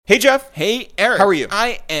Hey, Jeff. Hey, Eric. How are you?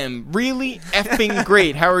 I am really effing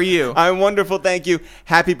great. How are you? I'm wonderful, thank you.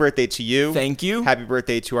 Happy birthday to you. Thank you. Happy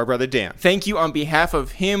birthday to our brother Dan. Thank you on behalf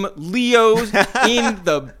of him. Leo's in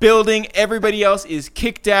the building. Everybody else is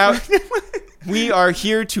kicked out. We are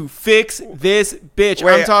here to fix this bitch.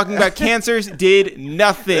 Wait, I'm talking about cancers did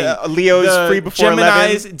nothing. Leo's free before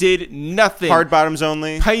Geminis 11. did nothing. Hard bottoms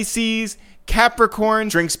only. Pisces, Capricorn.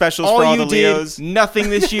 Drink specials for all the Leos. Nothing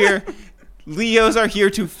this year. Leos are here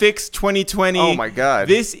to fix 2020. Oh my God.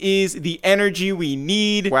 This is the energy we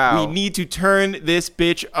need. Wow. We need to turn this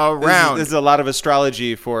bitch around. This is a lot of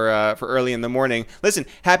astrology for early in the morning. Listen,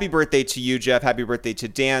 happy birthday to you, Jeff. Happy birthday to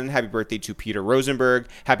Dan. Happy birthday to Peter Rosenberg.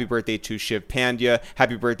 Happy birthday to Shiv Pandya.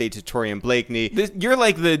 Happy birthday to Torian Blakeney. You're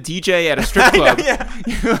like the DJ at a strip club. Yeah.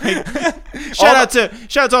 Shout out to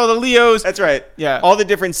all the Leos. That's right. Yeah. All the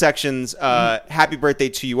different sections. Happy birthday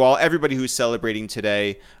to you all. Everybody who's celebrating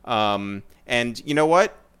today. And you know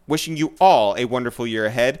what? Wishing you all a wonderful year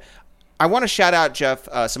ahead. I want to shout out, Jeff,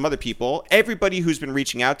 some other people. Everybody who's been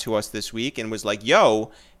reaching out to us this week and was like,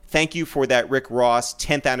 yo, thank you for that Rick Ross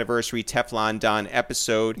 10th anniversary Teflon Don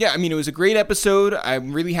episode. Yeah, I mean, it was a great episode.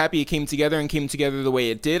 I'm really happy it came together the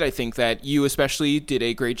way it did. I think that you especially did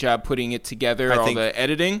a great job putting it together, the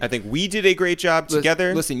editing. I think we did a great job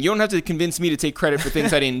together. Listen, you don't have to convince me to take credit for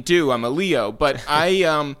things I didn't do. I'm a Leo. But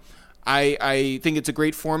I think it's a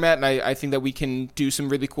great format, and I think that we can do some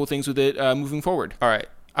really cool things with it moving forward. All right.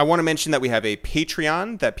 I want to mention that we have a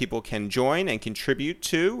Patreon that people can join and contribute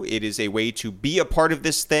to. It is a way to be a part of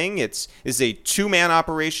this thing. It's a two-man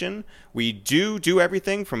operation. We do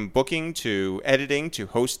everything from booking to editing to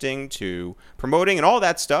hosting to promoting and all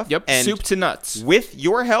that stuff. Yep, and soup to nuts. With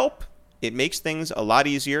your help, it makes things a lot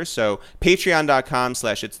easier. So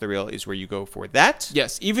patreon.com/itsthereal is where you go for that.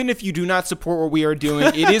 Yes, even if you do not support what we are doing,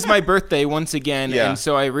 it is my birthday once again. Yeah. And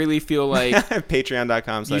so I really feel like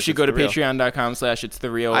patreon.com/itsthereal. you should go to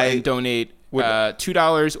patreon.com/itsthereal and donate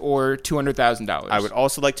 $2 or $200,000. I would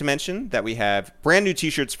also like to mention that we have brand new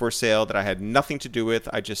t-shirts for sale that I had nothing to do with.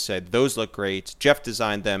 I just said, those look great. Jeff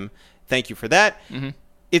designed them. Thank you for that. Mm-hmm.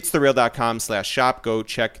 It'sTheReal.com/shop. Go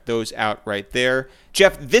check those out right there.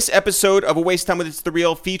 Jeff, this episode of A Waste Time with It's The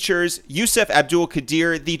Real features Yusuf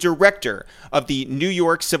Abdul-Qadir, the director of the New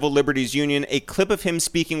York Civil Liberties Union. A clip of him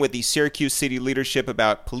speaking with the Syracuse city leadership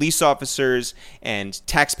about police officers and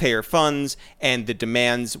taxpayer funds and the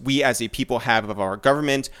demands we as a people have of our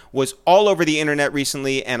government was all over the internet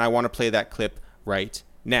recently, and I want to play that clip right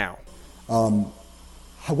now.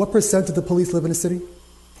 What percent of the police live in the city?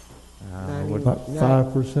 About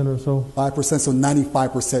 5% or so. 5%, so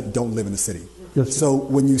 95% don't live in the city. Yes, sir. So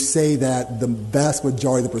when you say that the vast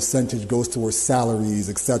majority of the percentage goes towards salaries,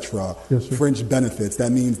 etc., yes, sir, fringe benefits,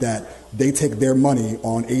 that means that they take their money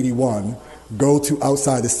on 81, go to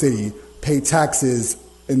outside the city, pay taxes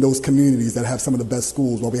in those communities that have some of the best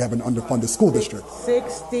schools while we have an underfunded school district.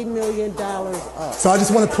 $60 million up. So I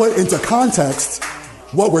just want to put into context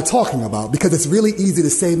what we're talking about, because it's really easy to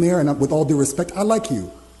say, Mayor, and with all due respect, I like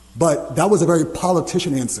you. But that was a very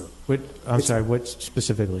politician answer. I'm sorry, what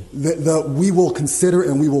specifically? We will consider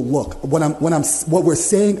and we will look. What we're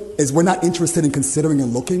saying is we're not interested in considering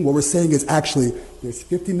and looking. What we're saying is actually there's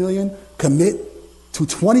 50 million, commit to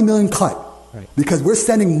 20 million cut. Right. Because we're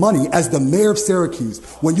sending money as the mayor of Syracuse.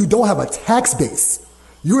 When you don't have a tax base,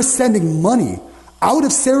 you're sending money out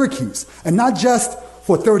of Syracuse, and not just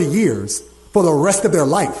for 30 years, for the rest of their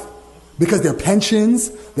life. Because their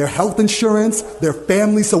pensions, their health insurance, their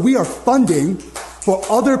families. So we are funding for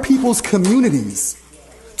other people's communities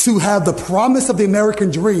to have the promise of the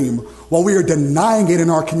American dream while we are denying it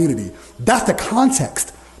in our community. That's the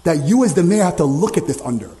context that you as the mayor have to look at this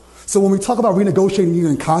under. So when we talk about renegotiating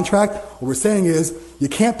union contract, what we're saying is you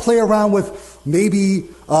can't play around with maybe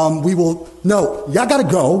no, y'all gotta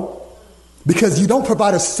go because you don't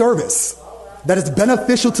provide a service that is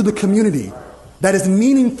beneficial to the community, that is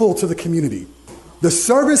meaningful to the community. The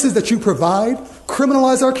services that you provide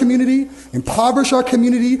criminalize our community, impoverish our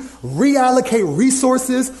community, reallocate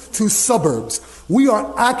resources to suburbs. We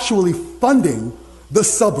are actually funding the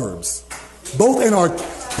suburbs, both in our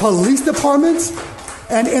police departments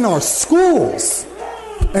and in our schools.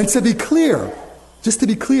 And to be clear,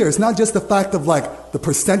 it's not just the fact of like the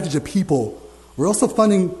percentage of people. We're also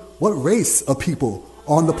funding what race of people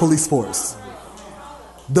on the police force.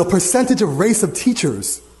 The percentage of race of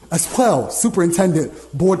teachers as well, superintendent,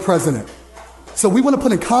 board president. So we want to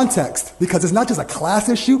put in context because it's not just a class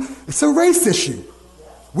issue, it's a race issue.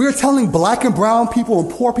 We're telling black and brown people and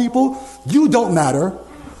poor people, you don't matter.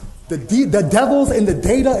 The devil's in the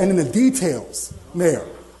data and in the details. Mayor,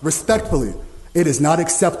 respectfully, it is not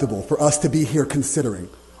acceptable for us to be here considering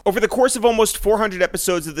Over the course of almost 400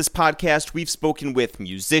 episodes of this podcast, we've spoken with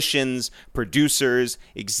musicians, producers,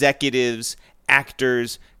 executives,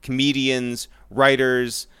 actors, comedians,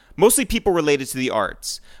 writers, mostly people related to the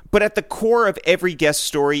arts. But at the core of every guest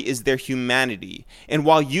story is their humanity. And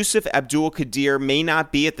while Yusuf Abdul-Qadir may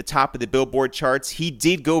not be at the top of the Billboard charts, he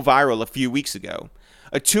did go viral a few weeks ago.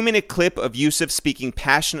 A 2-minute clip of Yusuf speaking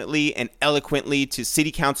passionately and eloquently to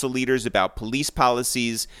city council leaders about police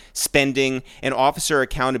policies, spending, and officer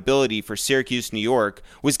accountability for Syracuse, New York,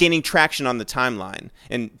 was gaining traction on the timeline.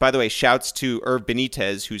 And by the way, shouts to Irv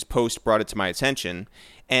Benitez, whose post brought it to my attention.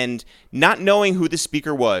 And not knowing who the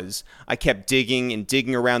speaker was, I kept digging and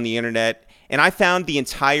digging around the internet, and I found the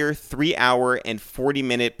entire 3-hour and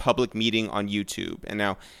 40-minute public meeting on YouTube. And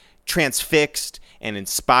now, transfixed and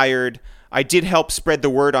inspired, I did help spread the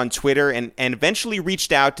word on Twitter and eventually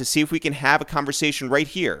reached out to see if we can have a conversation right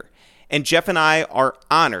here. And Jeff and I are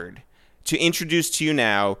honored to introduce to you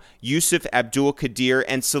now Yusuf Abdul-Qadir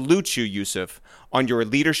and salute you, Yusuf, on your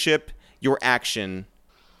leadership, your action,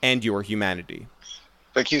 and your humanity.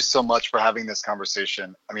 Thank you so much for having this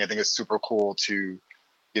conversation. I mean, I think it's super cool to,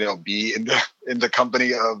 be in the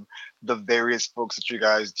company of the various folks that you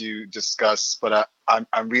guys do discuss. But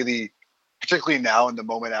I'm really, particularly now in the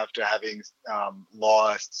moment after having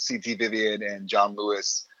lost C.T. Vivian and John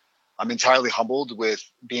Lewis, I'm entirely humbled with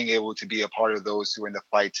being able to be a part of those who are in the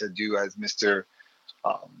fight to do, as Mr.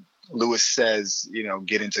 Lewis says,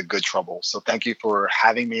 get into good trouble. So thank you for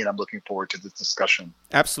having me, and I'm looking forward to this discussion.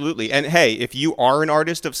 Absolutely. And hey, if you are an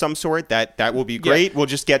artist of some sort, that will be great. Yeah. We'll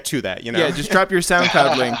just get to that, Yeah, just drop your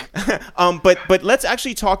SoundCloud link. But let's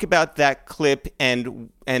actually talk about that clip and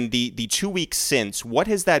the 2 weeks since. What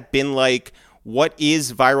has that been like? What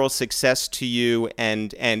is viral success to you,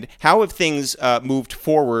 and how have things moved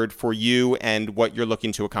forward for you and what you're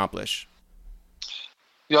looking to accomplish?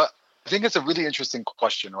 Yeah. I think it's a really interesting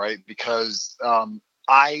question, right? Because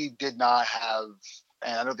I did not have,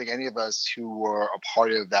 and I don't think any of us who were a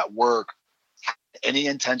part of that work had any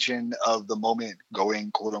intention of the moment going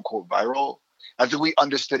quote unquote viral. I think we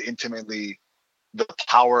understood intimately the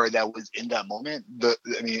power that was in that moment,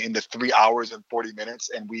 in the 3 hours and 40 minutes,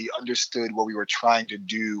 and we understood what we were trying to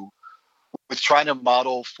do with trying to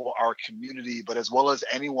model for our community, but as well as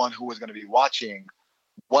anyone who was going to be watching,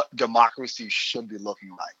 what democracy should be looking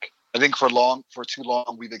like. I think for too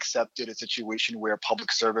long, we've accepted a situation where public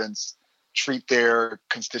servants treat their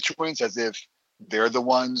constituents as if they're the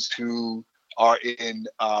ones who are in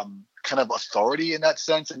kind of authority in that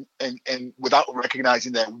sense, and without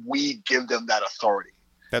recognizing that we give them that authority.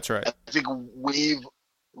 That's right. I think we've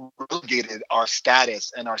relegated our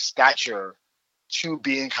status and our stature to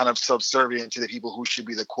being kind of subservient to the people who should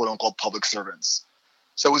be the quote unquote public servants.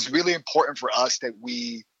 So it was really important for us that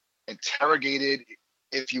we interrogated,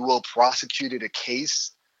 if you will, prosecuted a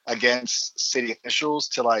case against city officials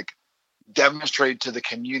to demonstrate to the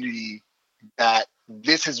community that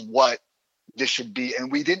this is what this should be.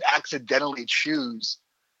 And we didn't accidentally choose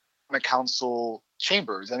the council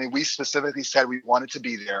chambers. I mean, we specifically said we wanted to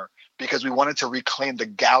be there because we wanted to reclaim the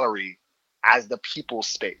gallery as the people's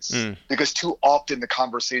space. Because too often the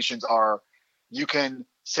conversations are, you can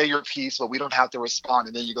say your piece, but we don't have to respond.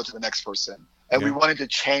 And then you go to the next person. And we wanted to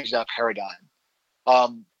change that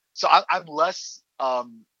paradigm. So I'm less,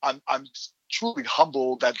 I'm truly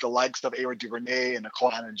humbled that the likes of Ava DuVernay and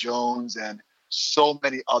Nicole Hannah-Jones and so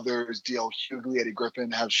many others, D.L. Hughley, Eddie Griffin,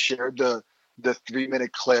 have shared the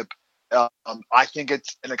 3-minute clip. I think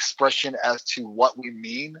it's an expression as to what we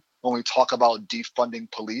mean when we talk about defunding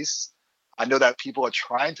police. I know that people are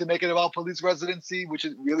trying to make it about police residency, which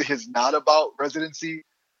really is not about residency,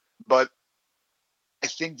 but I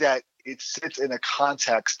think that it sits in a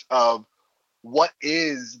context of what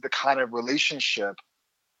is the kind of relationship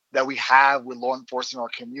that we have with law enforcement in our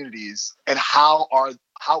communities, and how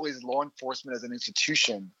is law enforcement as an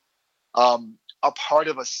institution a part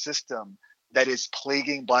of a system that is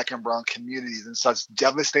plaguing Black and brown communities in such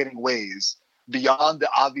devastating ways, beyond the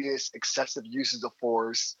obvious excessive uses of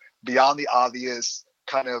force, beyond the obvious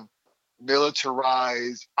kind of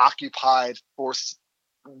militarized, occupied force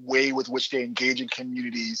way with which they engage in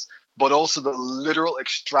communities, but also the literal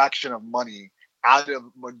extraction of money out of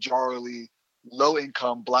majority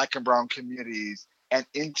low-income Black and brown communities and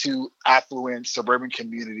into affluent suburban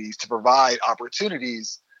communities to provide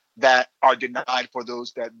opportunities that are denied for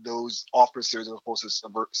those officers are supposed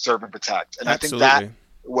to serve and protect. And Absolutely. I think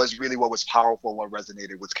that was really what was powerful and what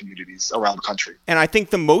resonated with communities around the country. And I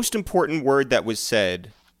think the most important word that was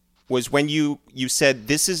said was when you said,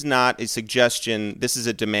 this is not a suggestion, this is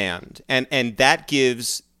a demand. And that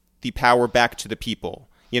gives the power back to the people,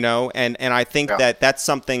 and I think that that's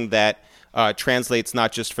something that translates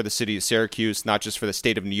not just for the city of Syracuse, not just for the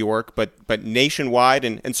state of New York, but nationwide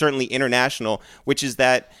and certainly international, which is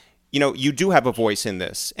that, you do have a voice in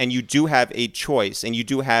this, and you do have a choice, and you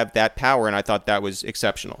do have that power, and I thought that was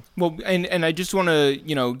exceptional. Well, and I just want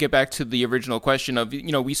to, get back to the original question of,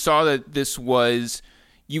 we saw that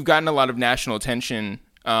you've gotten a lot of national attention,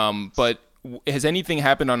 but has anything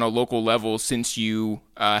happened on a local level since you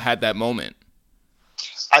had that moment?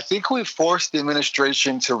 I think we forced the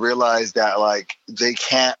administration to realize that, they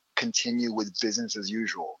can't continue with business as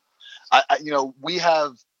usual. We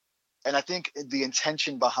have, and I think the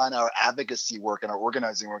intention behind our advocacy work and our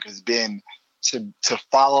organizing work has been to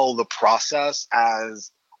follow the process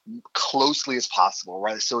as closely as possible,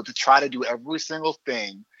 right? So to try to do every single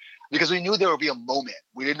thing, because we knew there would be a moment.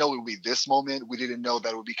 We didn't know it would be this moment. We didn't know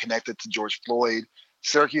that it would be connected to George Floyd.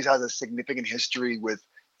 Syracuse has a significant history with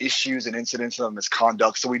issues and incidents of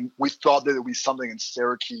misconduct. So we thought that it would be something in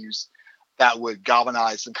Syracuse that would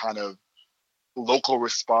galvanize some kind of local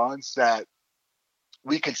response that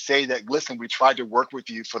we could say that, listen, we tried to work with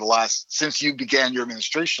you since you began your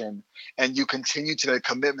administration, and you continue to make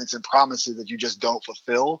commitments and promises that you just don't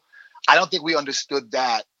fulfill. I don't think we understood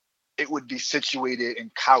that it would be situated and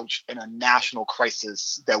couched in a national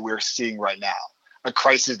crisis that we're seeing right now, a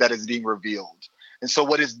crisis that is being revealed. And so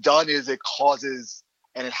what it's done is it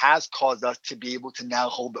has caused us to be able to now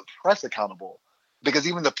hold the press accountable, because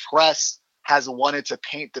even the press has wanted to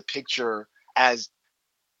paint the picture as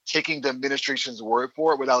taking the administration's word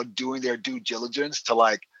for it without doing their due diligence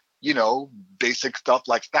to basic stuff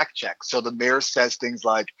like fact check. So the mayor says things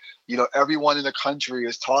like, everyone in the country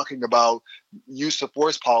is talking about use of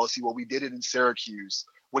force policy. Well, we did it in Syracuse.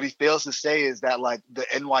 What he fails to say is that the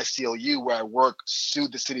NYCLU where I work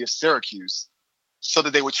sued the city of Syracuse so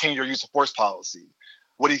that they would change their use of force policy.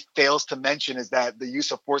 What he fails to mention is that the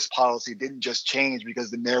use of force policy didn't just change because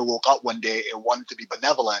the mayor woke up one day and wanted to be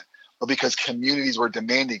benevolent, but because communities were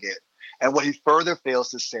demanding it. And what he further fails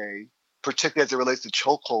to say, particularly as it relates to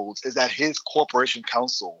chokeholds, is that his corporation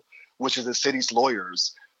counsel, which is the city's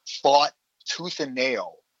lawyers, fought tooth and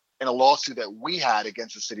nail in a lawsuit that we had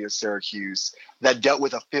against the city of Syracuse that dealt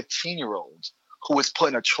with a 15-year-old who was put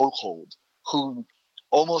in a chokehold, who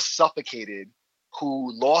almost suffocated,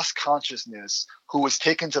 who lost consciousness, who was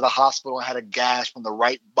taken to the hospital and had a gash from the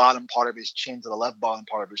right bottom part of his chin to the left bottom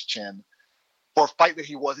part of his chin for a fight that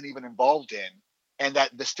he wasn't even involved in. And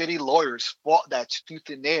that the city lawyers fought that tooth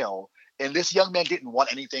and nail. And this young man didn't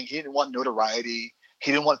want anything. He didn't want notoriety.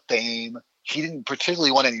 He didn't want fame. He didn't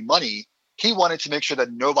particularly want any money. He wanted to make sure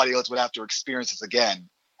that nobody else would have to experience this again.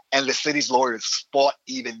 And the city's lawyers fought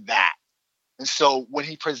even that. And so when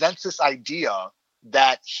he presents this idea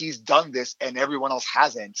that he's done this and everyone else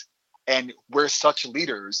hasn't, and we're such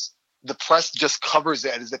leaders, the press just covers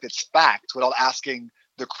it as if it's fact without asking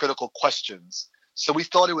the critical questions. So we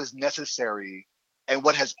thought it was necessary. And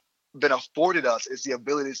what has been afforded us is the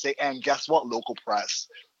ability to say, and guess what, local press,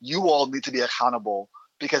 you all need to be accountable,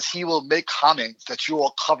 because he will make comments that you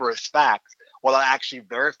all cover as fact without actually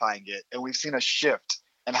verifying it. And we've seen a shift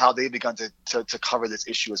in how they've begun to cover this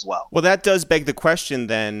issue as well. Well, that does beg the question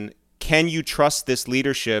then, can you trust this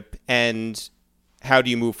leadership, and how do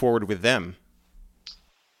you move forward with them?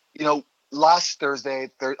 Last Thursday,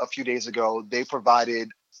 a few days ago, they provided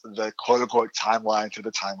the quote-unquote timeline to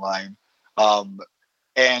the timeline.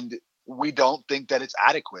 And we don't think that it's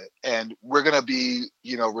adequate. And we're going to be,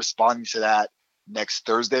 responding to that next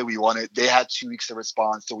Thursday. They had 2 weeks to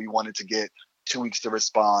respond, so we wanted to get 2 weeks to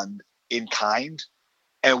respond in kind.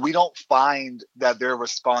 And we don't find that their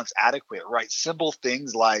response adequate, right? Simple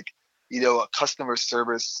things like, a customer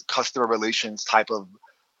service, customer relations type of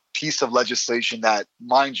piece of legislation that,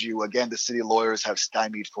 mind you, again, the city lawyers have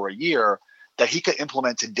stymied for a year, that he could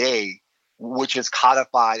implement today, which is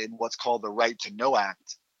codified in what's called the Right to Know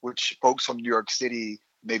Act, which folks from New York City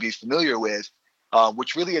may be familiar with,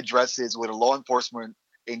 which really addresses when a law enforcement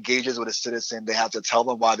engages with a citizen, they have to tell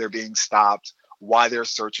them why they're being stopped, why they're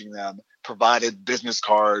searching them, provide a business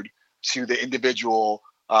card to the individual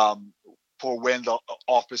for when the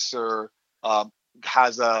officer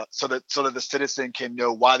so that the citizen can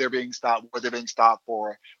know why they're being stopped, what they're being stopped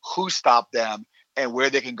for, who stopped them, and where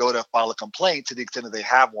they can go to file a complaint to the extent that they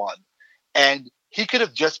have one. And he could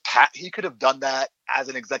have done that as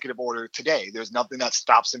an executive order today. There's nothing that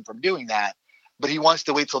stops him from doing that, but he wants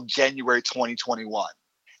to wait till January 2021.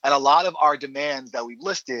 And a lot of our demands that we've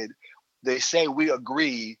listed, they say we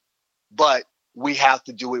agree, but we have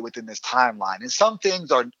to do it within this timeline. And some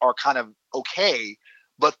things are kind of okay,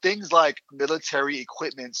 but things like military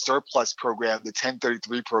equipment surplus program, the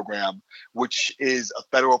 1033 program, which is a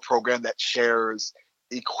federal program that shares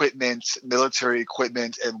equipment, military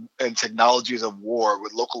equipment, and technologies of war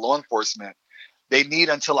with local law enforcement, they need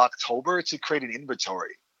until October to create an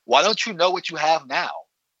inventory. Why don't you know what you have now?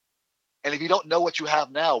 And if you don't know what you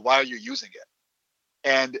have now, why are you using it?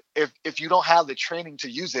 And if you don't have the training to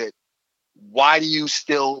use it, why do you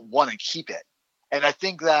still want to keep it? And I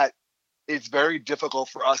think that it's very difficult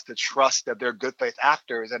for us to trust that they're good faith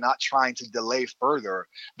actors and not trying to delay further,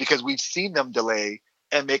 because we've seen them delay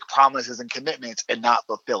and make promises and commitments and not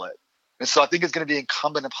fulfill it. And so I think it's going to be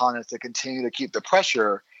incumbent upon us to continue to keep the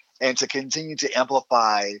pressure and to continue to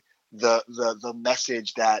amplify the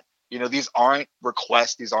message that, you know, these aren't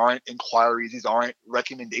requests, these aren't inquiries, these aren't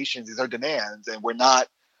recommendations, these are demands, and we're not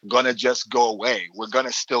going to just go away. We're going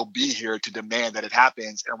to still be here to demand that it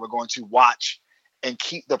happens, and we're going to watch and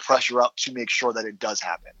keep the pressure up to make sure that it does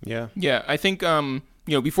happen. Yeah. I think,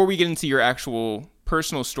 before we get into your actual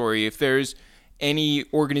personal story, if there's any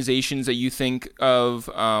organizations that you think of,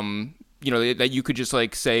 that you could just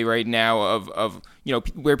like say right now of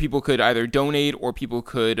where people could either donate or people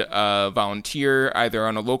could volunteer either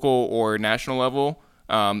on a local or national level,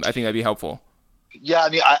 I think that'd be helpful. Yeah, I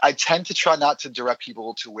mean, I tend to try not to direct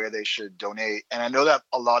people to where they should donate. And I know that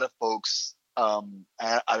a lot of folks, I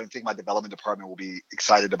don't think my development department will be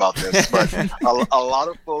excited about this, but a lot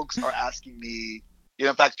of folks are asking me,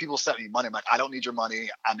 in fact, people sent me money. I'm like, I don't need your money.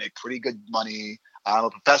 I make pretty good money. I'm a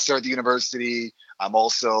professor at the university. I'm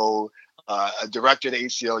also a director at the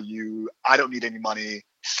ACLU. I don't need any money.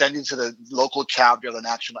 Send it to the local chapter of the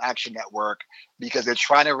National Action Network, because they're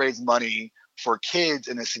trying to raise money for kids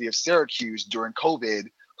in the city of Syracuse during COVID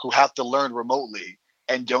who have to learn remotely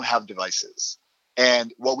and don't have devices.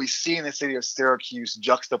 And what we see in the city of Syracuse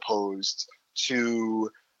juxtaposed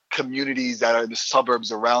to communities that are in the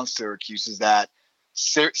suburbs around Syracuse is that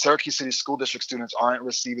Syracuse City School District students aren't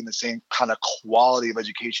receiving the same kind of quality of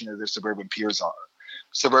education as their suburban peers are.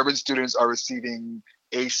 Suburban students are receiving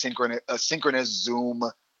asynchronous Zoom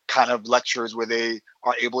kind of lectures where they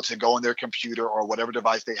are able to go on their computer or whatever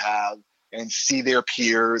device they have and see their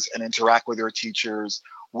peers and interact with their teachers,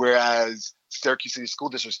 whereas Syracuse City School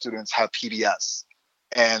District students have PBS.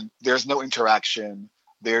 And there's no interaction,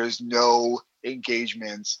 there's no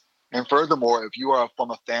engagement. And furthermore, if you are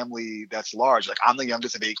from a family that's large, like I'm the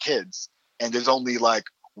youngest of 8 kids, and there's only like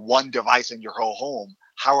one device in your whole home,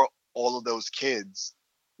 how are all of those kids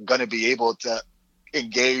going to be able to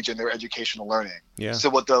engage in their educational learning? Yeah. So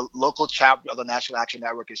what the local chapter of the National Action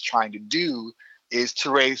Network is trying to do is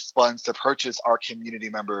to raise funds to purchase our community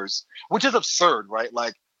members, which is absurd, right?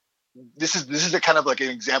 Like this is a kind of like an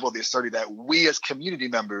example of the absurdity that we as community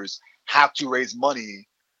members have to raise money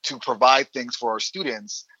to provide things for our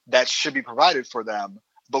students that should be provided for them,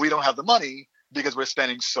 but we don't have the money because we're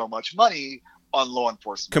spending so much money on law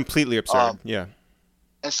enforcement. Completely absurd. Yeah.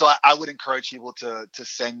 And so I would encourage people to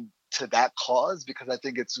send to that cause, because I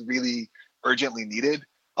think it's really urgently needed.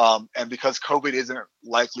 And because COVID isn't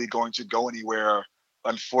likely going to go anywhere,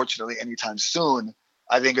 unfortunately, anytime soon,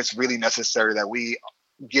 I think it's really necessary that we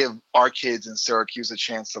give our kids in Syracuse a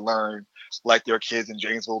chance to learn like their kids in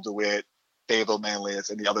Janesville, DeWitt, Fayetteville, Manlius,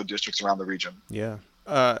 and the other districts around the region. Yeah.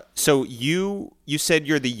 So you said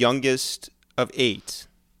you're the youngest of 8.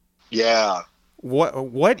 Yeah.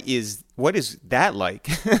 What is that like?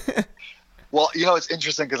 Well, it's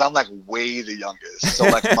interesting because I'm like way the youngest. So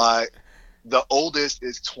like the oldest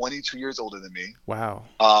is 22 years older than me. Wow.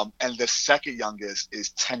 And the second youngest is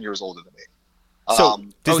 10 years older than me.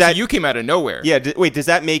 So you came out of nowhere. Yeah. Does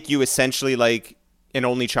that make you essentially like an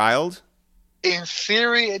only child? In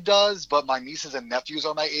theory, it does, but my nieces and nephews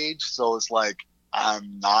are my age, so it's like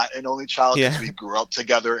I'm not an only child because we grew up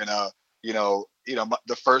together in a,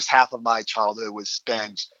 the first half of my childhood was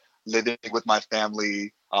spent living with my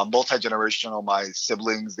family, multi-generational, my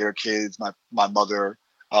siblings, their kids, my mother,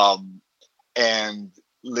 and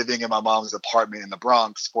living in my mom's apartment in the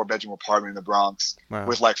Bronx, 4-bedroom apartment in the Bronx,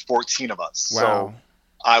 with like 14 of us. Wow. So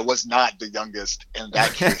I was not the youngest in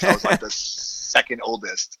that case. I was like the second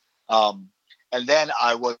oldest. And then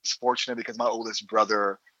I was fortunate because my oldest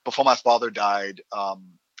brother, before my father died,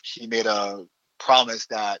 he made a promise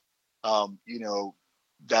that,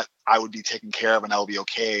 that I would be taken care of and I would be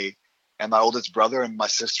okay. And my oldest brother and my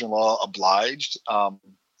sister-in-law obliged.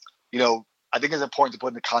 I think it's important to put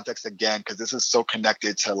into context again, because this is so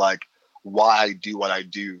connected to like why I do what I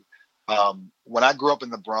do. When I grew up in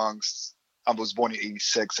the Bronx, I was born in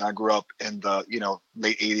 86 and I grew up in the,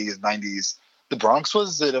 late 80s, 90s. The Bronx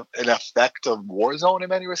was an effective war zone in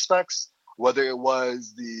many respects, whether it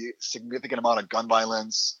was the significant amount of gun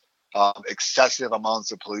violence, excessive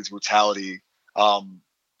amounts of police brutality,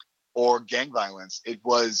 or gang violence. It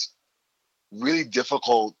was really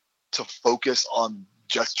difficult to focus on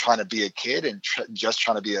just trying to be a kid and just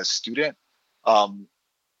trying to be a student.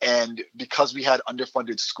 And because we had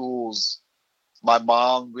underfunded schools, my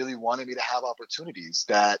mom really wanted me to have opportunities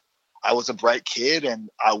that I was a bright kid and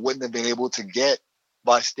I wouldn't have been able to get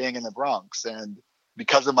by staying in the Bronx. And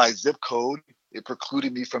because of my zip code, it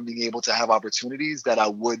precluded me from being able to have opportunities that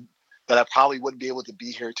I probably wouldn't be able to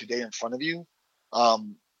be here today in front of you.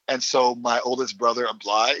 And so my oldest brother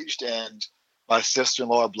obliged and my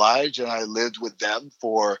sister-in-law obliged, and I lived with them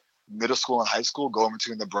for middle school and high school, going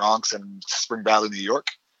between the Bronx and Spring Valley, New York.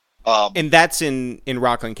 And that's in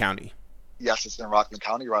Rockland County. Yes, it's in Rockland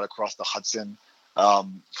County, right across the Hudson.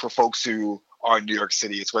 For folks who are in New York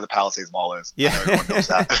City, it's where the Palisades Mall is. Yeah. Everyone knows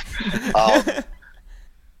that.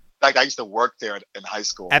 Like I used to work there in high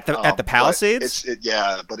school. At the Palisades? It's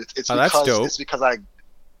because that's dope. It's because I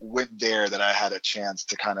went there that I had a chance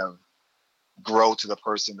to kind of grow to the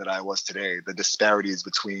person that I was today. The disparities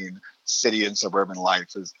between city and suburban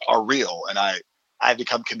life are real, and I've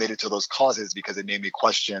become committed to those causes because it made me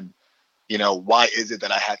question, why is it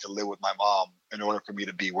that I had to live with my mom in order for me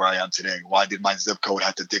to be where I am today? Why did my zip code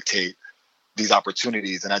have to dictate these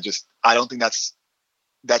opportunities? And I don't think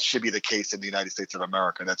that should be the case in the United States of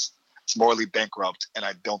America. It's morally bankrupt, and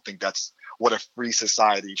I don't think that's what a free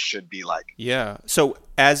society should be like. Yeah. So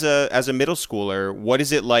as a middle schooler, what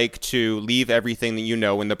is it like to leave everything that you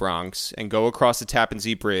know in the Bronx and go across the Tappan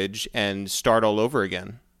Zee Bridge and start all over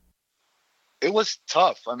again? It was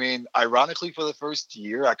tough. I mean, ironically, for the first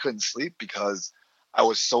year, I couldn't sleep because I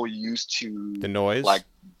was so used to the noise.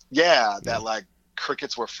 That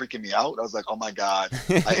crickets were freaking me out. I was like, oh my God,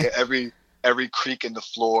 I hear every creak in the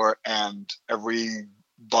floor and every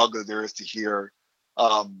bug that there is to hear.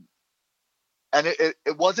 And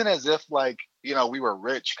it wasn't as if we were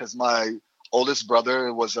rich, because my oldest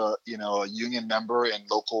brother was a union member in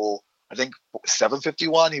local, I think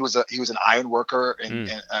 751. He was an iron worker, and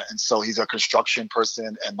so he's a construction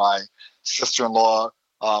person. And my sister-in-law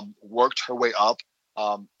worked her way up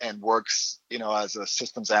and works as a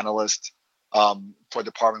systems analyst for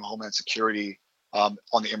Department of Homeland Security on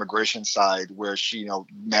the immigration side, where she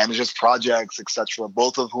manages projects, etc.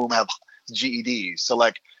 Both of whom have GEDs. So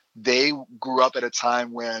they grew up at a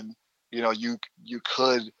time when you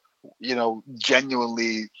could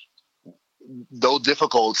genuinely, though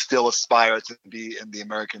difficult, still aspire to be in the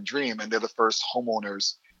American dream, and they're the first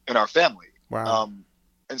homeowners in our family. Wow.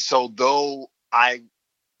 And so though I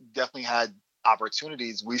definitely had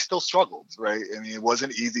opportunities, we still struggled, right? I mean, it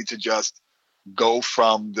wasn't easy to just go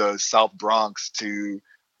from the South Bronx to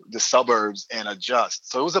the suburbs and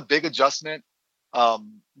adjust. So it was a big adjustment,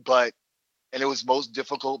 and it was most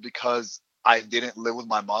difficult because I didn't live with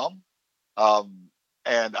my mom,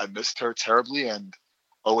 and I missed her terribly, and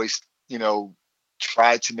always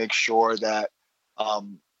tried to make sure that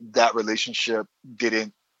that relationship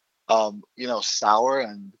didn't sour,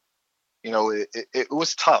 and it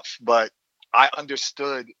was tough, but I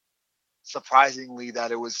understood surprisingly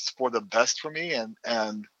that it was for the best for me,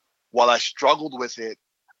 and while I struggled with it,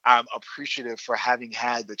 I'm appreciative for having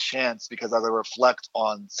had the chance, because as I reflect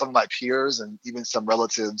on some of my peers and even some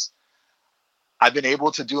relatives, I've been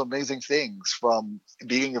able to do amazing things, from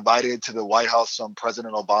being invited to the White House from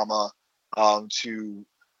President Obama, to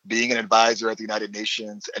being an advisor at the United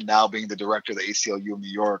Nations, and now being the director of the ACLU of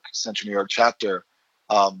New York, Central New York chapter,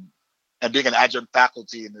 and being an adjunct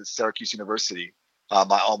faculty in the Syracuse University,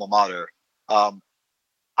 my alma mater. I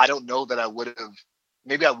don't know that I would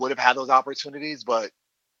have had those opportunities, but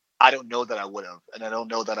I don't know that I would have. And I don't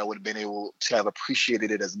know that I would have been able to have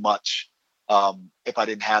appreciated it as much if I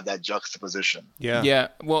didn't have that juxtaposition. Yeah. Yeah.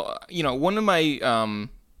 Well, one of my,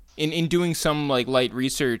 in doing some light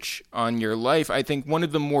research on your life, I think one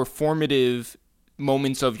of the more formative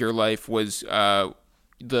moments of your life was when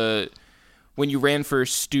you ran for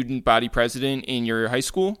student body president in your high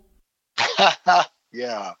school.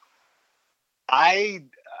 Yeah. I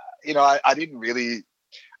didn't really.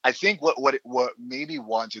 I think what made me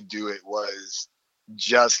want to do it was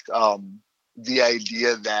just the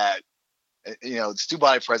idea that student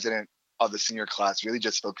body president of the senior class really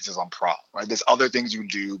just focuses on prom, right? There's other things you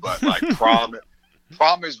do, but prom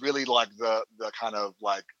is really the kind of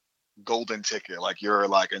golden ticket.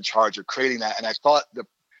 You're in charge of creating that. And I thought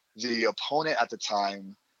the opponent at the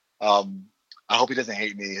time, I hope he doesn't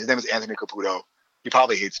hate me. His name is Anthony Caputo. He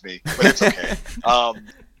probably hates me, but it's okay.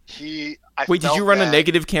 Wait, did you run a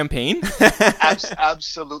negative campaign?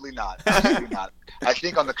 Absolutely not. Absolutely not. I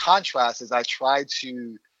think on the contrast is I tried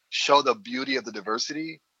to show the beauty of the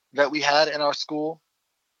diversity that we had in our school,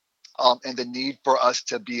 and the need for us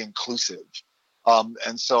to be inclusive.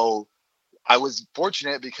 And so I was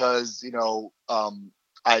fortunate because,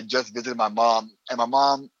 I had just visited my mom, and my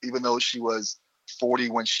mom, even though she was 40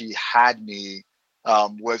 when she had me,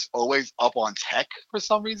 was always up on tech for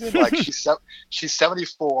some reason. Like she's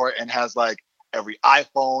 74 and has like every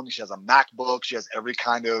iPhone. She has a MacBook. She has every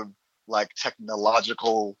kind of like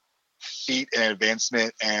technological feat and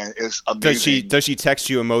advancement, and it's amazing. Does she text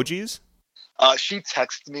you emojis? She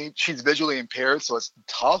texts me. She's visually impaired, so it's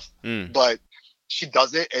tough. But she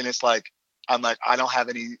does it, and it's like I'm like I don't have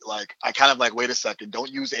any like I kind of like wait a second,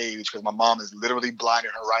 don't use age because my mom is literally blind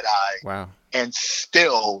in her right eye. Wow. And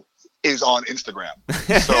still is on Instagram.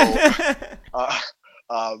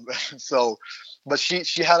 So, but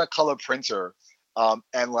she had a color printer,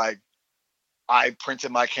 and like I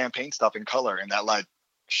printed my campaign stuff in color, and that like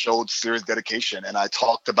showed serious dedication. And I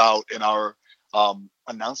talked about in our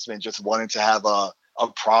announcement just wanting to have a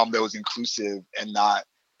prom that was inclusive and not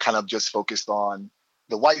kind of just focused on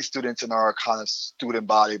the white students in our kind of student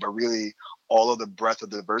body, but really all of the breadth of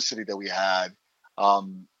diversity that we had.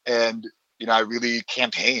 And I really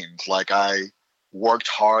campaigned. Like I worked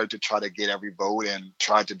hard to try to get every vote and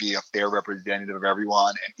tried to be a fair representative of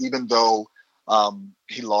everyone. And even though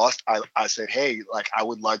he lost, I said, hey, like I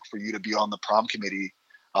would like for you to be on the prom committee.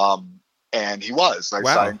 And he was. Like,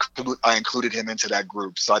 wow. So I included him into that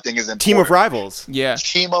group. So I think it's important. Team of rivals. Yeah.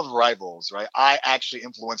 Team of rivals, right? I actually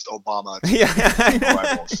influenced Obama. Team of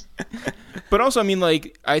rivals. But also, I mean,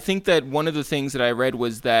 like, I think that one of the things that I read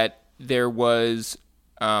was that there was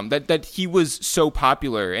that he was so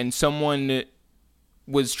popular and someone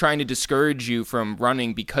was trying to discourage you from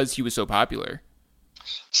running because he was so popular.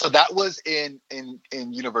 So that was in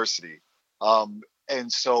university. And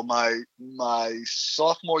so my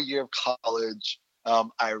sophomore year of college,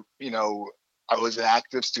 I was an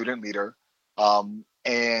active student leader.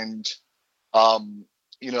 And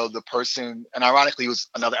the person, and ironically, he was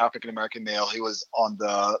another African-American male. He was on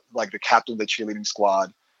the captain of the cheerleading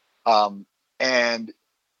squad. And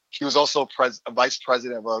he was also a vice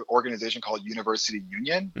president of an organization called University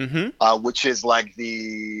Union, which is like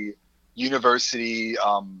the university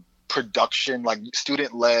production, like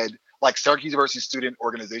student-led, like Syracuse University student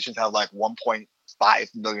organizations have like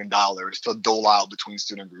 $1.5 million to dole out between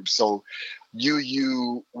student groups. So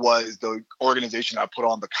UU was the organization I put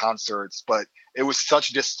on the concerts, but it was such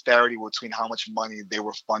disparity between how much money they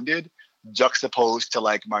were funded, juxtaposed to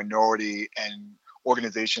like minority and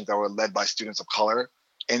organizations that were led by students of color.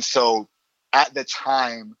 And so at the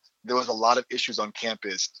time, there was a lot of issues on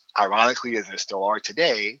campus, ironically, as there still are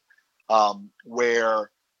today, where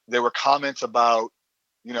there were comments about,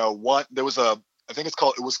 it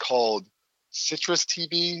was called Citrus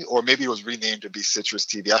TV, or maybe it was renamed to be Citrus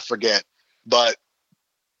TV. I forget,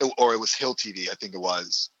 or it was Hill TV, I think it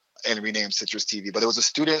was, and renamed Citrus TV. But it was a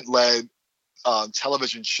student-led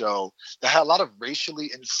television show that had a lot of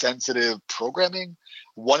racially insensitive programming.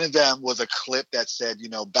 One of them was a clip that said,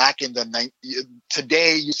 back in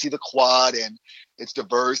today you see the quad and it's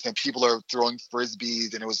diverse and people are throwing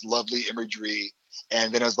frisbees and it was lovely imagery.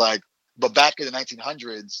 And then it was like, but back in the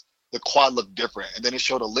 1900s, the quad looked different. And then it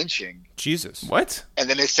showed a lynching. Jesus. What? And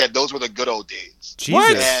then they said those were the good old days.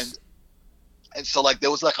 Jesus. And so like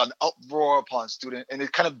there was like an uproar upon student, and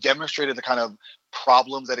it kind of demonstrated the kind of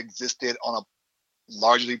problems that existed on a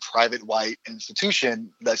largely private white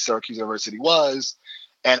institution that Syracuse University was.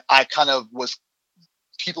 And I kind of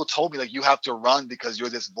people told me like, you have to run because you're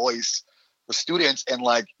this voice for students. And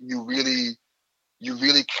like, you really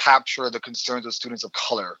capture the concerns of students of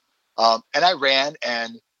color. And I ran,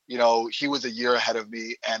 and, he was a year ahead of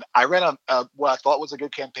me, and I ran what I thought was a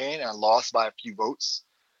good campaign, and I lost by a few votes.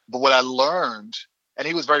 But what I learned, and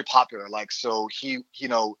he was very popular, like, so he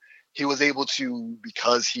was able to,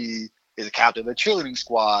 because he is a captain of the cheerleading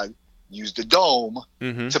squad, use the dome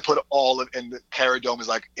to put and the Carrier Dome is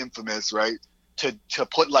like infamous, right? To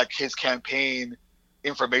put like his campaign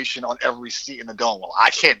information on every seat in the dome. Well, I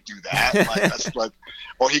can't do that. Like, that's like,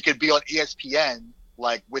 or he could be on ESPN,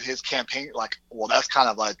 like with his campaign, like, well, that's kind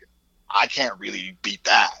of like, I can't really beat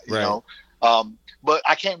that, you know? But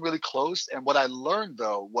I came really close. And what I learned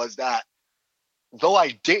though, was that though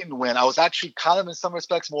I didn't win, I was actually kind of in some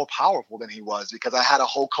respects more powerful than he was, because I had a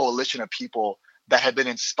whole coalition of people that had been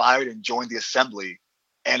inspired and joined the assembly.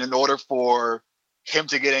 And in order for him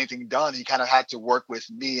to get anything done, he kind of had to work with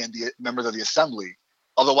me and the members of the assembly.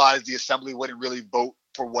 Otherwise, the assembly wouldn't really vote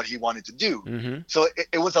for what he wanted to do. So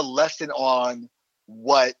it was a lesson on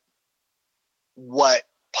what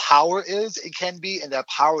power is, it can be, and that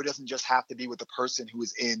power doesn't just have to be with the person who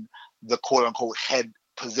is in the quote unquote head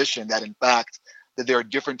position, that in fact, that there are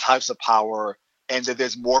different types of power, and that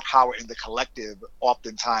there's more power in the collective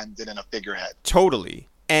oftentimes than in a figurehead. Totally.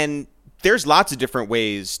 And there's lots of different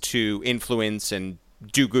ways to influence and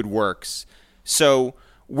do good works. So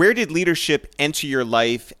where did leadership enter your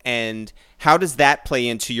life, and how does that play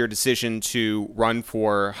into your decision to run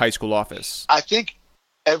for high school office? I think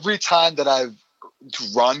every time that I've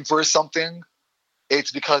run for something,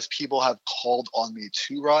 it's because people have called on me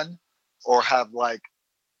to run or have like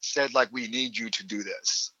said like, we need you to do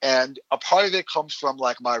this. And a part of it comes from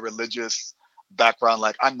like my religious background.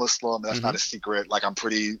 Like I'm Muslim, that's not a secret. Like I'm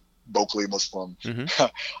pretty vocally Muslim.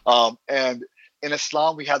 And in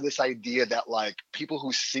Islam, we have this idea that like people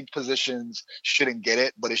who seek positions shouldn't get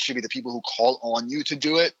it, but it should be the people who call on you to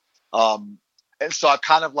do it. And so I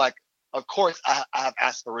kind of like, of course, I have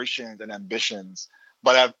aspirations and ambitions,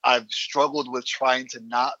 but I've struggled with trying to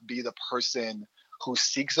not be the person who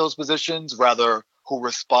seeks those positions, rather who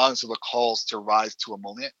responds to the calls to rise to a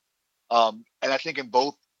moment. And I think in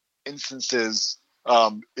both instances,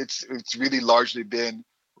 it's really largely been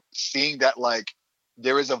seeing that like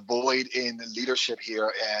there is a void in leadership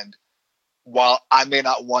here. And while I may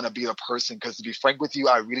not want to be the person, because to be frank with you,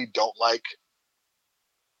 I really don't like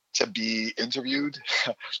to be interviewed,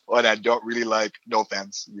 and I don't really like, no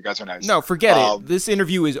offense, you guys are nice. No, forget it. This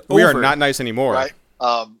interview is over. We are not nice anymore. Right?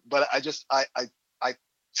 But I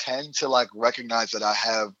tend to like recognize that I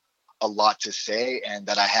have a lot to say and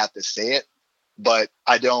that I have to say it, but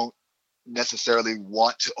I don't necessarily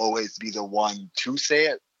want to always be the one to say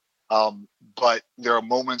it. But there are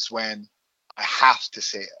moments when I have to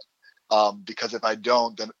say it, because if I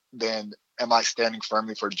don't, then am I standing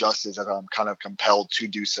firmly for justice as I'm kind of compelled to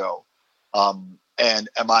do so? And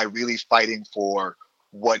am I really fighting for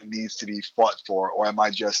what needs to be fought for? Or am I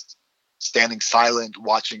just standing silent,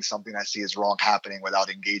 watching something I see is wrong happening without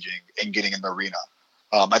engaging and getting in the arena?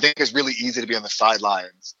 I think it's really easy to be on the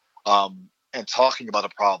sidelines and talking about a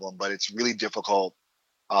problem, but it's really difficult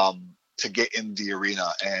to get in the arena.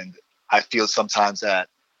 And I feel sometimes that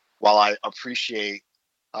while I appreciate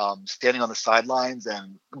standing on the sidelines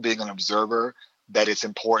and being an observer, that it's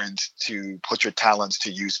important to put your talents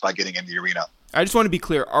to use by getting in the arena. I just want to be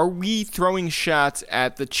clear. Are we throwing shots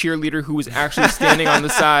at the cheerleader who was actually standing on the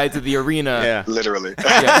sides of the arena? Yeah. Literally.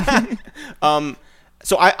 Yeah.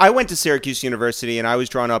 So I went to Syracuse University, and I was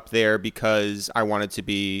drawn up there because I wanted to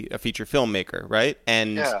be a feature filmmaker, right?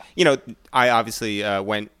 And, I obviously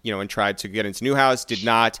went, and tried to get into Newhouse, did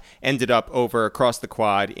not, ended up over across the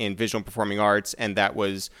quad in visual and performing arts, and that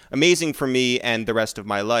was amazing for me and the rest of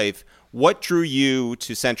my life. What drew you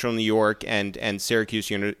to Central New York and Syracuse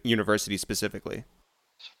University specifically?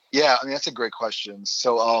 Yeah, I mean, that's a great question.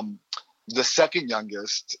 So the second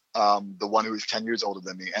youngest, the one who is 10 years older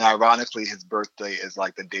than me, and ironically, his birthday is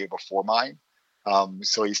like the day before mine.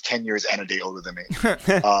 So he's 10 years and a day older than me.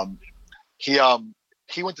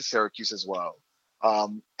 He went to Syracuse as well.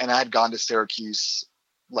 And I had gone to Syracuse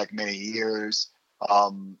like many years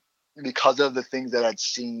because of the things that I'd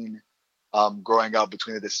seen growing up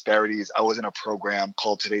between the disparities. I was in a program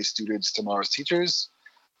called Today's Students, Tomorrow's Teachers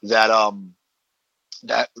that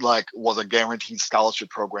like was a guaranteed scholarship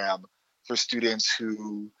program for students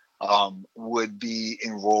who would be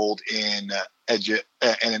enrolled in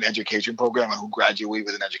an education program and who graduate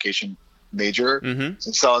with an education major. And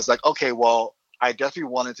so I was like, okay, well, I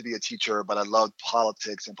definitely wanted to be a teacher, but I loved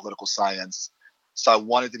politics and political science. So I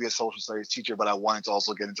wanted to be a social studies teacher, but I wanted to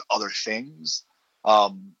also get into other things.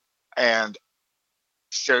 And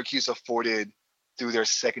Syracuse afforded, through their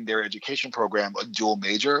secondary education program, a dual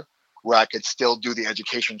major where I could still do the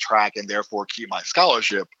education track and therefore keep my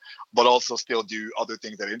scholarship, but also still do other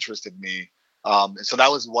things that interested me. And so that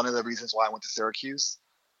was one of the reasons why I went to Syracuse.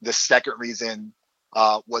 The second reason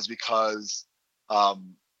was because,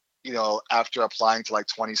 after applying to like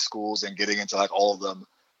 20 schools and getting into like all of them,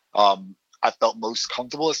 I felt most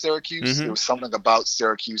comfortable at Syracuse. There was something about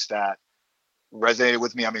Syracuse that resonated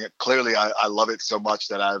with me. I mean, clearly I love it so much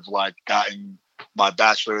that I've like gotten my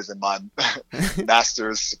bachelor's and my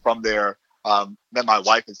master's from there. Met my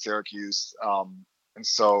wife in Syracuse. And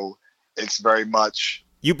so it's very much...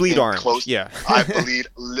 You bleed orange. Close. Yeah. I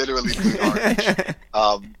literally bleed orange.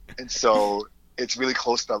 And so it's really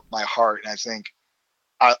close to my heart. And I think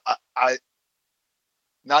I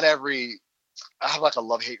have like a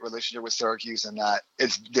love-hate relationship with Syracuse, and that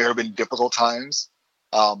there have been difficult times.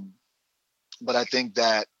 But I think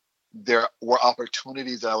that there were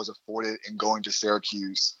opportunities that I was afforded in going to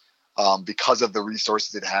Syracuse because of the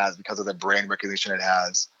resources it has, because of the brand recognition it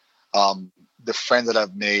has, the friends that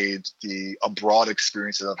I've made, the abroad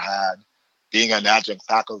experiences I've had, being an adjunct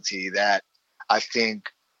faculty, that I think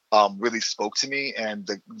really spoke to me, and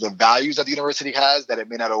the values that the university has that it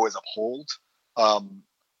may not always uphold.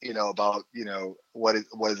 about, what is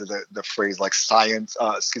the phrase, like science,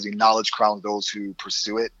 knowledge crowns those who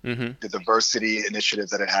pursue it. Mm-hmm. The diversity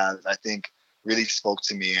initiatives that it has, I think, really spoke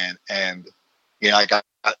to me. And I got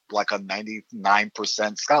like a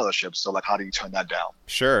 99% scholarship. So like, how do you turn that down?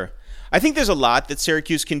 Sure. I think there's a lot that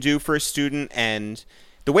Syracuse can do for a student. And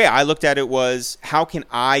the way I looked at it was, how can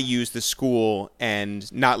I use the school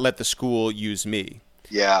and not let the school use me?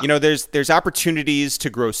 Yeah. There's opportunities to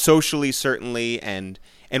grow socially, certainly, and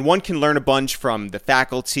one can learn a bunch from the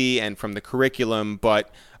faculty and from the curriculum,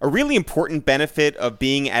 but a really important benefit of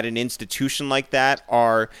being at an institution like that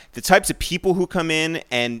are the types of people who come in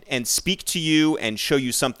and speak to you and show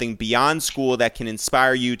you something beyond school that can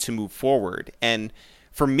inspire you to move forward. And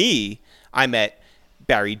for me, I met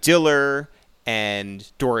Barry Diller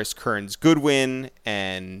and Doris Kearns Goodwin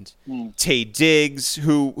and Tay Diggs,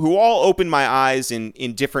 who all opened my eyes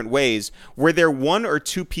in different ways. Were there one or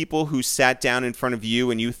two people who sat down in front of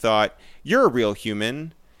you and you thought, you're a real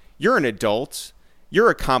human, you're an adult,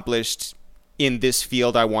 you're accomplished in this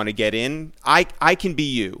field I want to get in, I can be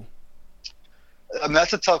you?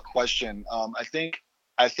 That's a tough question. I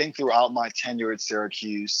think throughout my tenure at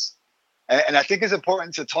Syracuse, and I think it's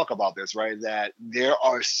important to talk about this, right? That there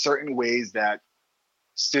are certain ways that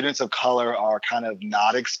students of color are kind of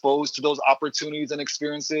not exposed to those opportunities and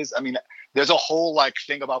experiences. I mean, there's a whole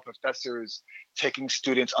thing about professors taking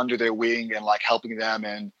students under their wing and helping them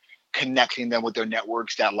and connecting them with their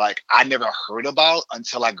networks that I never heard about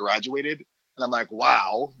until I graduated. And I'm like,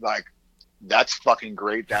 wow, that's fucking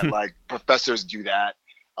great that professors do that.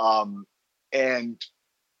 And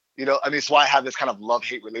it's why I have this kind of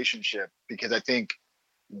love-hate relationship, because I think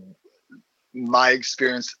my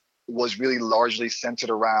experience was really largely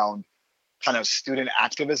centered around kind of student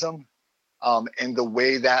activism, and the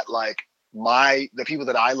way that the people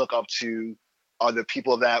that I look up to are the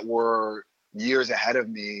people that were years ahead of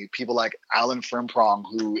me. People like Alan Frimprong,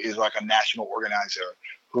 who is a national organizer,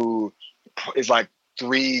 who is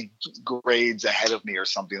 3 grades ahead of me or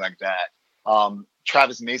something like that.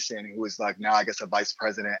 Travis Mason, who is now, I guess, a vice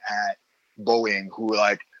president at Boeing, who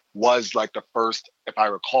was the first, if I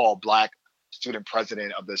recall, Black student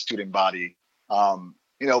president of the student body.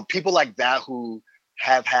 People like that who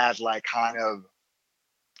have had kind of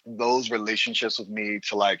those relationships with me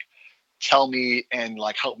to tell me and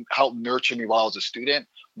help nurture me while I was a student,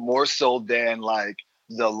 more so than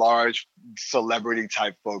the large celebrity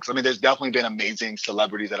type folks. I mean, there's definitely been amazing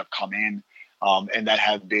celebrities that have come in and that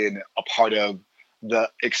have been a part of the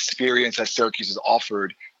experience that Syracuse has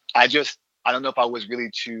offered. I don't know if I was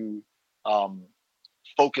really too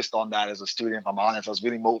focused on that as a student, if I'm honest. I was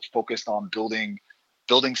really more focused on building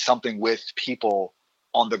something with people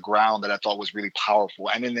on the ground that I thought was really powerful,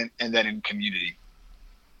 and then in community.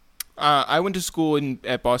 I went to school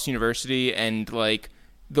at Boston University, and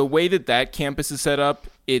the way that campus is set up,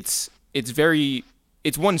 it's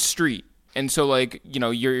one street. And so you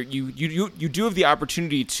do have the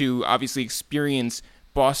opportunity to obviously experience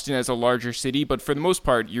Boston as a larger city, but for the most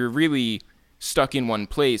part, you're really stuck in one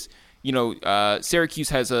place. Syracuse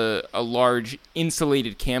has a large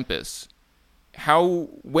insulated campus.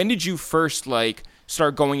 When did you first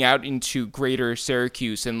start going out into greater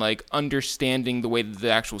Syracuse and understanding the way that the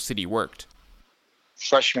actual city worked?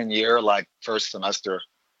 Freshman year, first semester.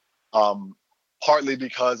 Partly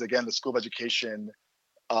because, again, the School of Education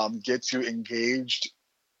gets you engaged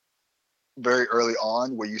very early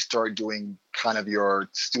on, where you start doing kind of your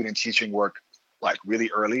student teaching work really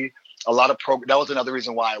early. A lot of that was another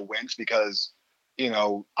reason why I went, because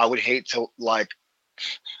I would hate to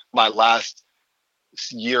my last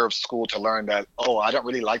year of school to learn that, I don't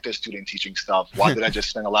really like this student teaching stuff. Why did I just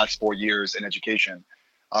spend the last 4 years in education?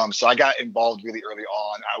 So I got involved really early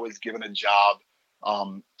on. I was given a job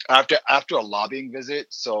after a lobbying visit.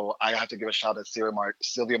 So I have to give a shout out to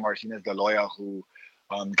Sylvia Martinez Galoya, who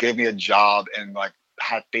gave me a job and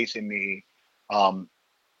had faith in me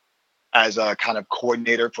as a kind of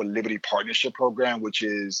coordinator for Liberty Partnership Program, which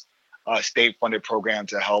is a state-funded program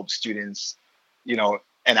to help students,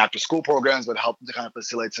 and after-school programs, but help to kind of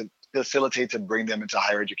facilitate to bring them into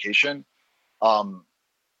higher education. And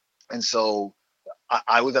so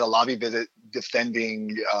I was at a lobby visit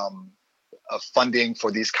defending funding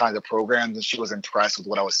for these kinds of programs, and she was impressed with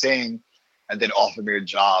what I was saying and then offered me a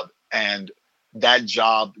job. And that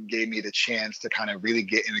job gave me the chance to kind of really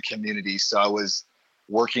get in the community. So I was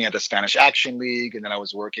working at the Spanish Action League, and then I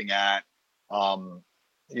was working at,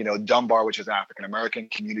 Dunbar, which is an African-American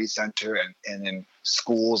community center, and in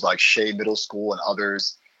schools like Shea Middle School and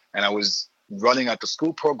others. And I was running at the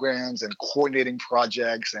school programs and coordinating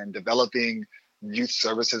projects and developing youth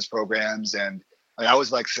services programs. And I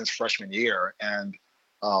was since freshman year. And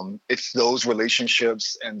It's those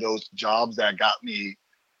relationships and those jobs that got me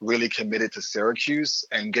really committed to Syracuse,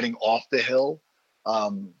 and getting off the hill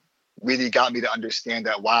really got me to understand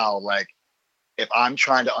that, wow, like if I'm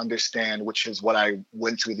trying to understand, which is what I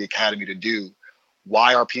went to the academy to do,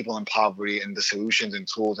 why are people in poverty and the solutions and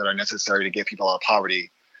tools that are necessary to get people out of poverty,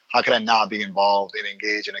 how could I not be involved and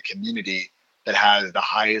engage in a community that has the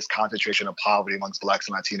highest concentration of poverty amongst Blacks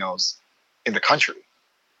and Latinos in the country,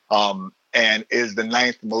 and is the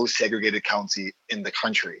 9th most segregated county in the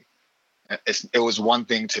country? It was one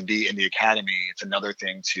thing to be in the academy. It's another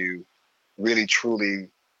thing to really, truly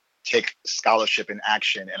take scholarship in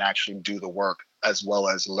action and actually do the work, as well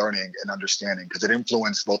as learning and understanding, because it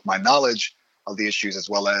influenced both my knowledge of the issues as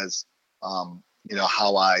well as,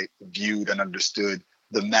 how I viewed and understood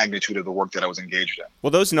the magnitude of the work that I was engaged in.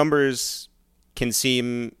 Well, those numbers can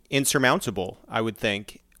seem insurmountable, I would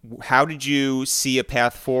think. How did you see a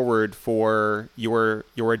path forward for your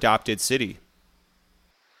adopted city?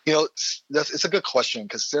 It's a good question,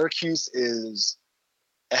 because Syracuse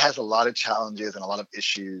it has a lot of challenges and a lot of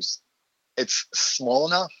issues. It's small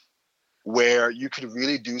enough where you could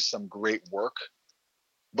really do some great work,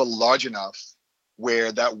 but large enough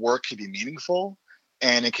where that work can be meaningful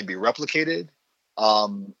and it can be replicated,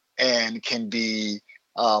 and can be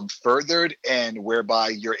furthered, and whereby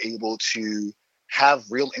you're able to have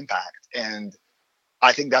real impact. And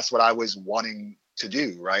I think that's what I was wanting to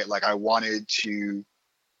do, right? Like I wanted to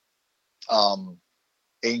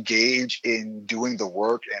engage in doing the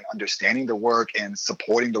work and understanding the work and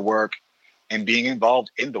supporting the work and being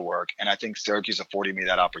involved in the work. And I think Syracuse afforded me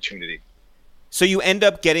that opportunity. So you end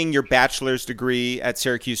up getting your bachelor's degree at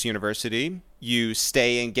Syracuse University. You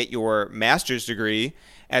stay and get your master's degree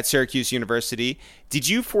at Syracuse University. Did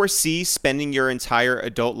you foresee spending your entire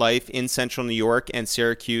adult life in Central New York and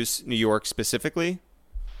Syracuse, New York specifically?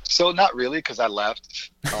 So not really, because I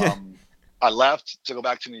left. I left to go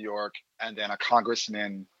back to New York, and then a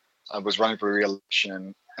congressman was running for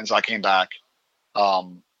re-election, and so I came back,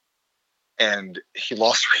 and he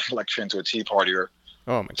lost re-election to a Tea Partier.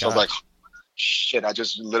 Oh my God! So I was like, shit! I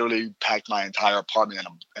just literally packed my entire apartment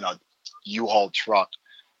in a U-Haul truck,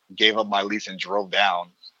 gave up my lease, and drove down,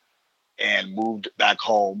 and moved back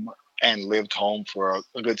home, and lived home for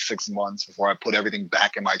a good 6 months before I put everything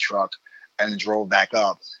back in my truck and drove back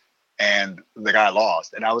up, and the guy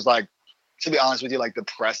lost, and I was like, to be honest with you, like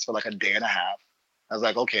depressed for like a day and a half. I was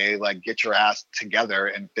like, okay, like get your ass together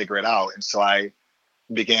and figure it out. And so I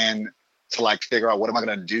began to like figure out, what am I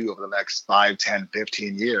going to do over the next 5, 10,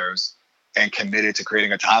 15 years, and committed to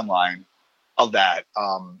creating a timeline of that.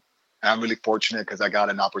 And I'm really fortunate because I got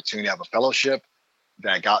an opportunity to have a fellowship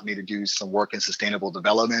that got me to do some work in sustainable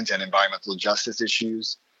development and environmental justice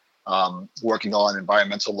issues, working on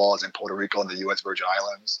environmental laws in Puerto Rico and the U.S. Virgin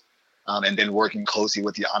Islands. And then working closely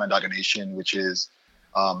with the Onondaga Nation, which is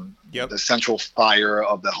the central fire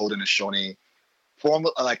of the Haudenosaunee form,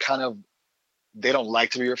 they don't like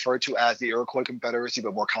to be referred to as the Iroquois Confederacy,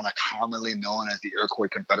 but more kind of commonly known as the Iroquois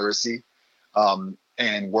Confederacy,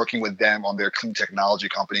 and working with them on their clean technology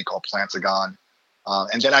company called Plantagon.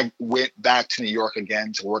 And then I went back to New York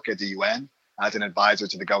again to work at the UN as an advisor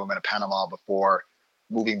to the government of Panama before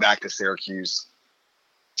moving back to Syracuse.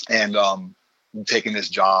 And taking this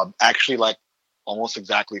job actually like almost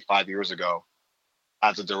exactly 5 years ago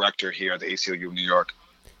as a director here at the ACLU of New York.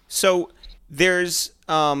 So there's,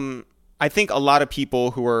 I think a lot of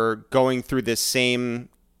people who are going through this same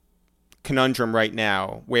conundrum right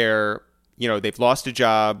now where, they've lost a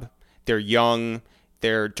job, they're young,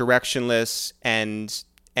 they're directionless, and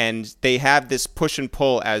they have this push and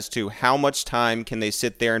pull as to how much time can they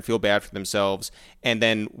sit there and feel bad for themselves, and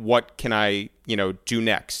then what can I, do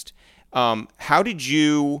next? How did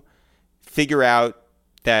you figure out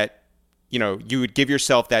that, you would give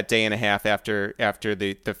yourself that day and a half after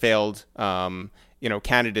the failed,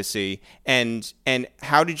 candidacy, and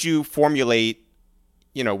how did you formulate,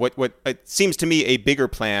 what it seems to me a bigger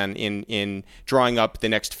plan in drawing up the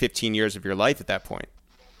next 15 years of your life at that point?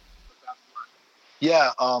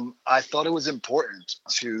 Yeah, I thought it was important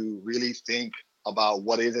to really think about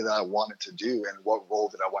what is it that I wanted to do and what role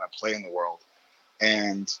did I want to play in the world.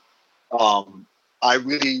 And I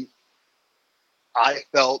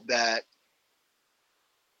felt that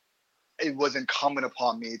it was incumbent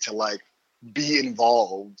upon me to like be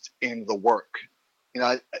involved in the work.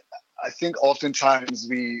 I think oftentimes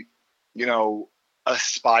we,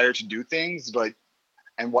 aspire to do things,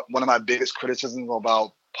 and one of my biggest criticisms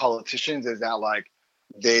about politicians is that like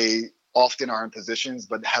they often are in positions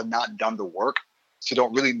but have not done the work, so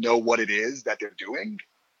don't really know what it is that they're doing,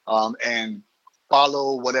 and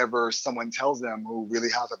follow whatever someone tells them who really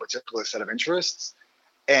has a particular set of interests,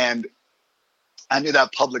 And I knew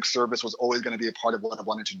that public service was always going to be a part of what I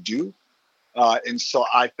wanted to do. And so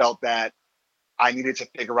I felt that I needed to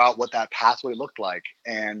figure out what that pathway looked like.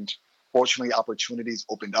 And fortunately, opportunities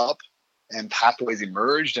opened up and pathways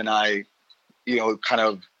emerged. And I, kind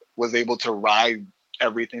of was able to ride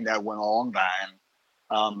everything that went along that.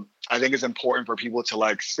 And I think it's important for people to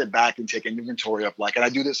like sit back and take an inventory of like, and I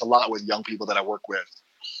do this a lot with young people that I work with,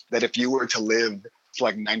 that if you were to live to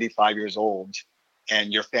like 95 years old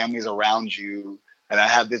and your family's around you, and I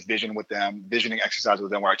have this visioning exercise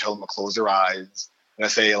with them where I tell them to close their eyes. And I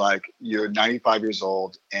say like, you're 95 years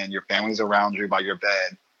old and your family's around you by your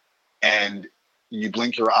bed, and you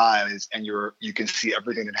blink your eyes and you can see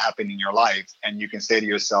everything that happened in your life. And you can say to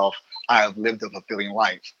yourself, I have lived a fulfilling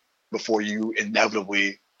life before you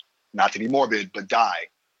inevitably, not to be morbid, but die.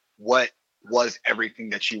 What was everything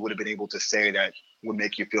that you would have been able to say that would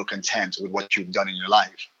make you feel content with what you've done in your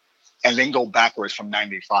life? And then go backwards from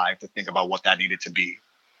 95 to think about what that needed to be.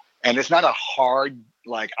 And it's not a hard,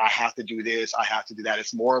 like, I have to do this, I have to do that.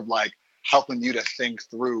 It's more of like helping you to think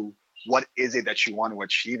through what is it that you want to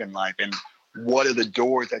achieve in life, and what are the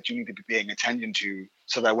doors that you need to be paying attention to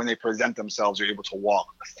so that when they present themselves, you're able to walk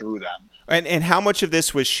through them. And how much of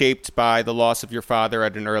this was shaped by the loss of your father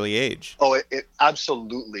at an early age? Oh, it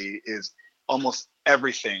absolutely is. Almost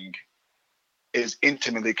everything is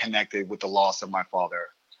intimately connected with the loss of my father.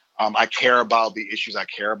 I care about the issues I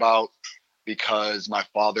care about because my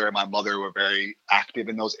father and my mother were very active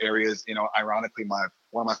in those areas. Ironically, one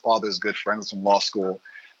of my father's good friends from law school,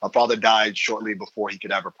 my father died shortly before he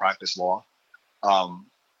could ever practice law. One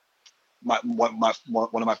of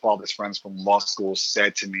my father's friends from law school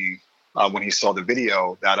said to me when he saw the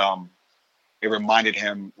video that it reminded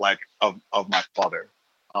him like of my father,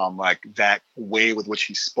 like that way with which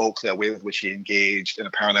he spoke, that way with which he engaged, and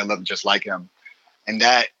apparently I looked just like him. And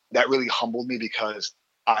that really humbled me because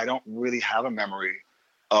I don't really have a memory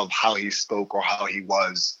of how he spoke or how he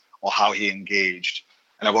was or how he engaged.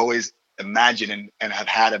 And I've always imagined and have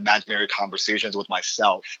had imaginary conversations with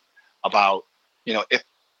myself about, if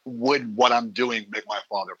would what I'm doing make my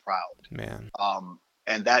father proud? Man.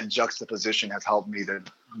 And that juxtaposition has helped me to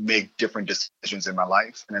make different decisions in my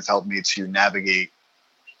life, and has helped me to navigate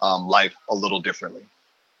life a little differently.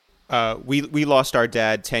 We lost our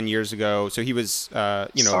dad 10 years ago, so he was,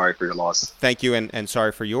 Sorry for your loss. Thank you, and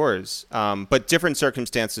sorry for yours. But different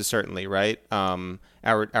circumstances, certainly, right?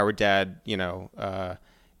 Our dad,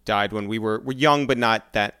 died when we were young, but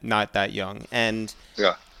not that young. And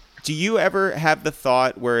yeah. Do you ever have the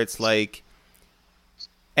thought where it's like,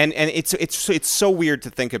 and it's so weird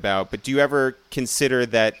to think about, but do you ever consider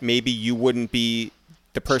that maybe you wouldn't be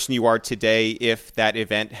the person you are today if that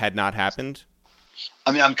event had not happened?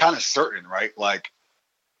 I mean, I'm kind of certain, right? Like,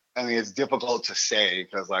 I mean, it's difficult to say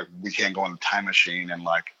because like we can't go in the time machine and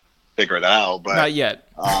like figure it out. But not yet.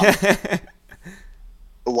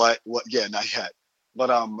 Yeah, not yet.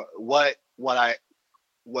 But what I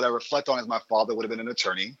reflect on is my father would have been an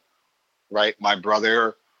attorney, right? My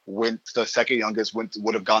brother the second youngest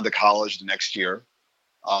would have gone to college the next year.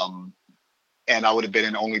 And I would have been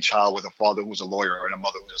an only child with a father who was a lawyer and a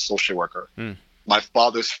mother who was a social worker. Mm. My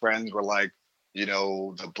father's friends were like,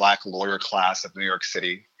 the black lawyer class of New York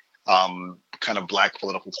City, kind of black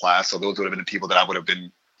political class. So those would have been the people that I would have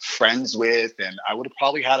been friends with. And I would have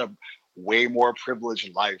probably had a way more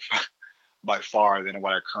privileged life by far than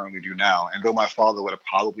what I currently do now. And though my father would have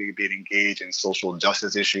probably been engaged in social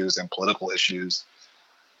justice issues and political issues,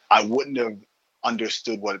 I wouldn't have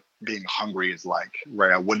understood what being hungry is like,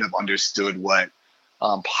 right? I wouldn't have understood what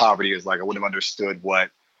poverty is like. I wouldn't have understood what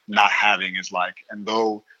not having is like. And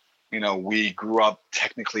though, we grew up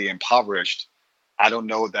technically impoverished, I don't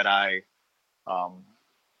know that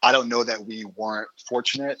we weren't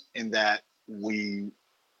fortunate in that we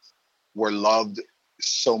were loved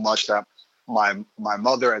so much that my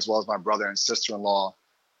mother, as well as my brother and sister-in-law,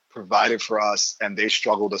 provided for us, and they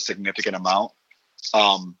struggled a significant amount.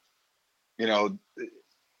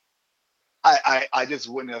 I just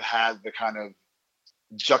wouldn't have had the kind of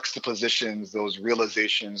juxtapositions, those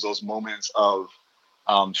realizations, those moments of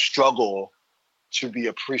struggle to be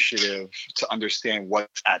appreciative, to understand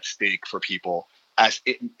what's at stake for people as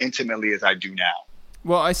intimately as I do now.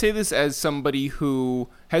 Well, I say this as somebody who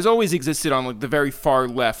has always existed on like the very far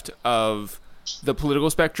left of the political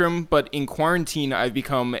spectrum, but in quarantine, I've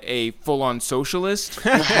become a full-on socialist.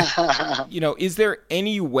 Is there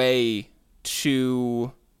any way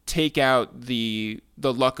to take out the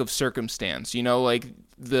luck of circumstance? Like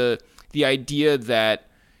the idea that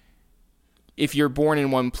if you're born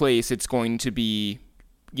in one place, it's going to be,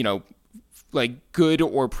 like good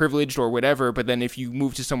or privileged or whatever, but then if you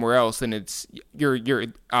move to somewhere else, then it's your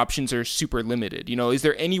options are super limited. Is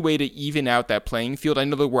there any way to even out that playing field? I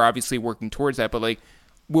know that we're obviously working towards that, but like,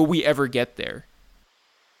 will we ever get there?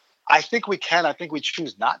 I think we can. I think we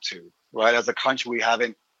choose not to, right? As a country, we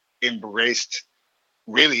haven't embraced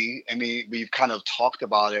really. I mean, we've kind of talked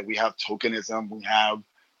about it. We have tokenism. We have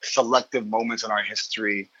selective moments in our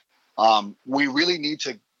history. We really need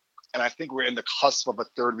to, and I think we're in the cusp of a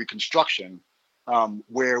third reconstruction,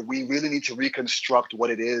 where we really need to reconstruct what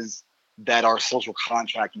it is that our social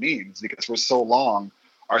contract means, because for so long,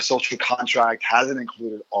 our social contract hasn't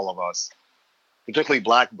included all of us, particularly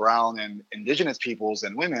Black, Brown, and Indigenous peoples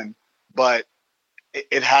and women, but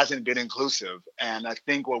it hasn't been inclusive. And I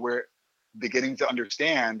think what we're beginning to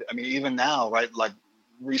understand, I mean, even now, right, like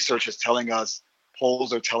research is telling us,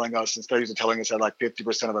 polls are telling us, and studies are telling us that like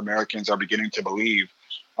 50% of Americans are beginning to believe.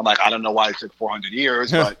 I'm like, I don't know why it took 400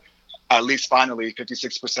 years, but at least finally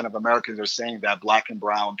 56% of Americans are saying that Black and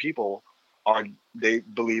Brown people they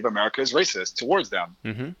believe America is racist towards them.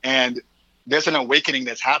 Mm-hmm. And there's an awakening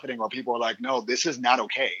that's happening where people are like, no, this is not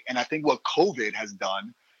okay. And I think what COVID has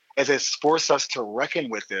done is it's forced us to reckon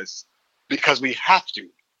with this, because we have to.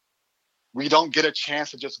 We don't get a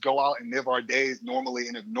chance to just go out and live our days normally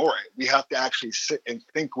and ignore it. We have to actually sit and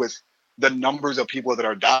think with the numbers of people that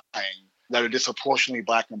are dying, that are disproportionately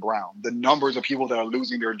Black and Brown, the numbers of people that are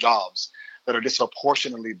losing their jobs, that are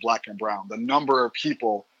disproportionately Black and Brown, the number of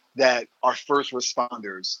people that are first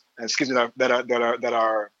responders, that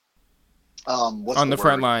are on the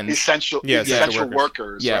front lines, essential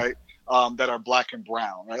workers, right? That are Black and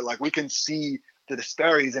Brown, right? Like, we can see the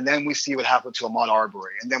disparities, and then we see what happened to Ahmaud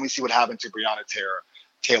Arbery, and then we see what happened to Breonna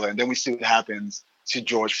Taylor, and then we see what happens to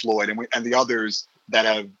George Floyd, and the others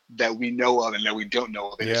that we know of and that we don't know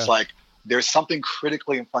of. And it's like there's something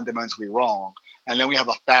critically and fundamentally wrong. And then we have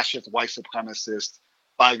a fascist, white supremacist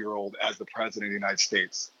 5-year-old as the president of the United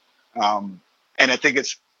States. And I think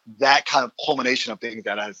it's that kind of culmination of things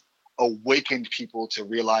that has awakened people to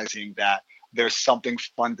realizing that there's something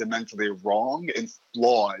fundamentally wrong and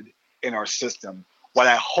flawed in our system. What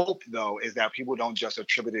I hope, though, is that people don't just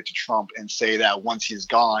attribute it to Trump and say that once he's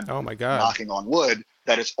gone, oh my God, knocking on wood,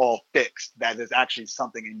 that it's all fixed, that there's actually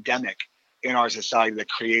something endemic in our society that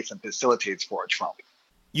creates and facilitates for a Trump.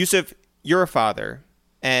 Yusuf, you're a father,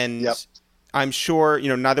 and I'm sure,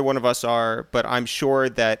 neither one of us are, but I'm sure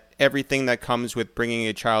that everything that comes with bringing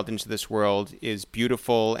a child into this world is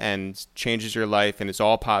beautiful and changes your life and is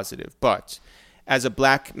all positive. But as a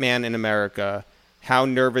Black man in America, how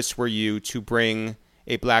nervous were you to bring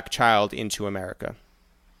a Black child into America?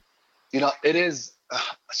 It is.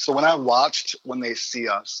 So when They See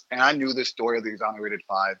Us, and I knew the story of the Exonerated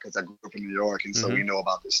Five because I grew up in New York, and so we know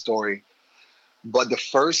about this story. But the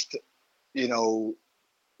first,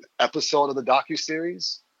 episode of the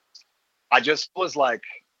docuseries, I just was like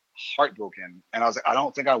heartbroken, and I was like, I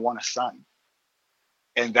don't think I want a son,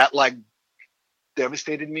 and that like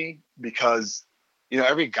devastated me, because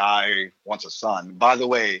every guy wants a son. By the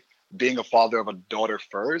way, being a father of a daughter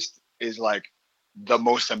first is like the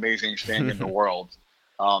most amazing thing in the world.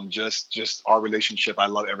 Just our relationship, I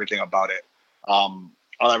love everything about it. I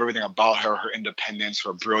love everything about her independence,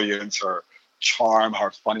 her brilliance, her charm, how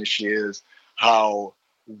funny she is, how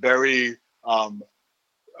very the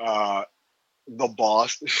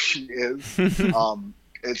boss she is.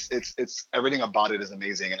 It's everything about it is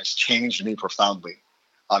amazing, and it's changed me profoundly,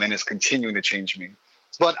 and it's continuing to change me.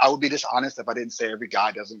 But I would be dishonest if I didn't say every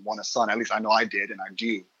guy doesn't want a son. At least I know I did, and I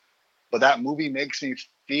do. But that movie makes me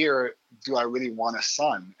fear, do I really want a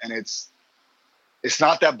son? And it's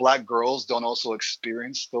not that Black girls don't also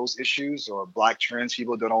experience those issues, or Black trans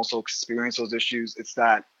people don't also experience those issues. It's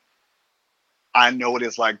that I know what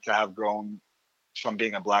it's like to have grown from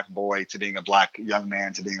being a Black boy to being a Black young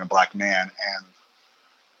man to being a Black man. And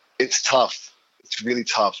it's tough. It's really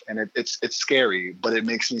tough. And it's scary, but it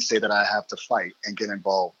makes me say that I have to fight and get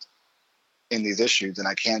involved in these issues. And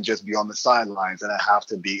I can't just be on the sidelines, and I have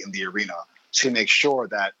to be in the arena to make sure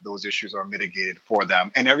that those issues are mitigated for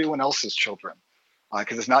them and everyone else's children.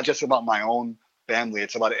 Because it's not just about my own family,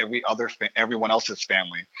 it's about everyone else's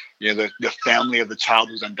family. The family of the child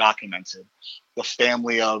who's undocumented, the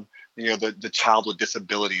family of the child with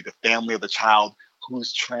disability, the family of the child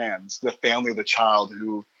who's trans, the family of the child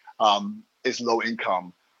who is low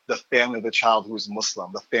income, the family of the child who is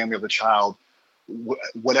Muslim, the family of the child,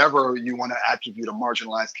 whatever you want to attribute a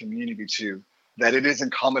marginalized community to, that it is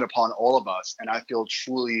incumbent upon all of us. And I feel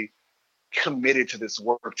truly committed to this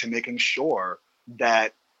work, to making sure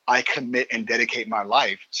that I commit and dedicate my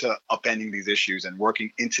life to upending these issues and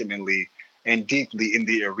working intimately and deeply in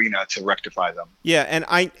the arena to rectify them. Yeah,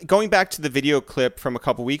 and going back to the video clip from a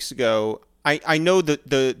couple weeks ago, I know that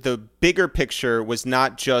the bigger picture was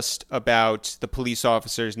not just about the police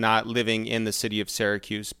officers not living in the city of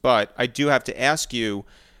Syracuse, but I do have to ask you,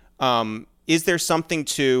 is there something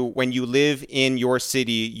to when you live in your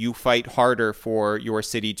city, you fight harder for your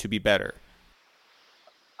city to be better?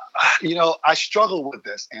 I struggle with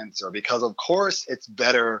this answer because, of course, it's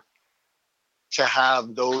better to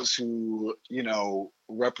have those who,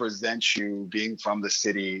 represent you being from the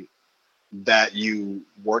city that you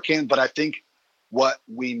work in. But I think what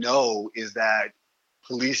we know is that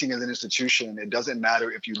policing is an institution. It doesn't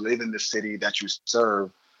matter if you live in the city that you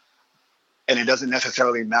serve, and it doesn't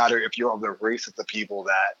necessarily matter if you're of the race of the people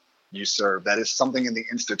that you serve. That is something in the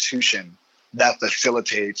institution that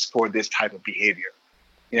facilitates for this type of behavior.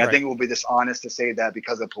 Right. I think it will be dishonest to say that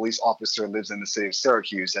because a police officer lives in the city of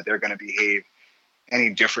Syracuse, that they're going to behave any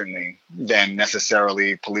differently than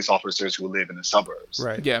necessarily police officers who live in the suburbs.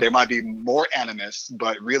 Right. Yeah. There might be more animus,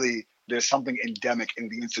 but really there's something endemic in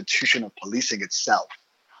the institution of policing itself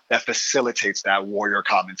that facilitates that warrior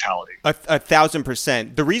cop mentality.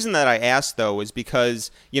 1,000%. The reason that I asked, though, is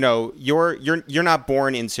because you're not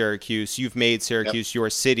born in Syracuse. You've made Syracuse your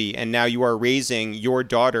city, and now you are raising your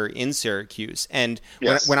daughter in Syracuse. And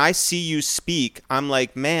when I see you speak, I'm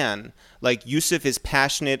like, man, like Yusuf is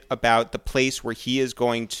passionate about the place where he is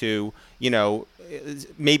going to,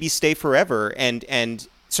 maybe stay forever and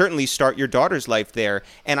certainly start your daughter's life there.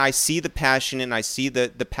 And I see the passion and I see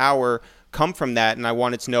the power come from that, and I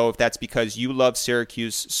wanted to know if that's because you love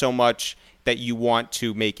Syracuse so much that you want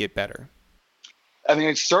to make it better. I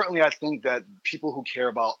mean, certainly I think that people who care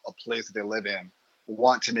about a place that they live in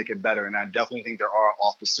want to make it better, and I definitely think there are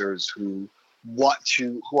officers who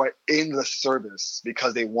are in the service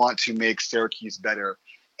because they want to make Syracuse better,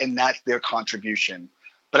 and that's their contribution.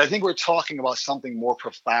 But I think we're talking about something more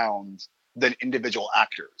profound than individual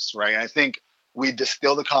actors, right? And I think we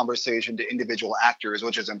distill the conversation to individual actors,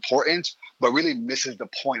 which is important, but really misses the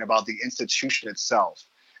point about the institution itself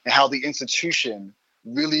and how the institution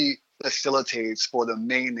really facilitates for the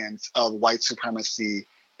maintenance of white supremacy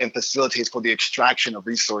and facilitates for the extraction of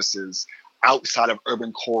resources outside of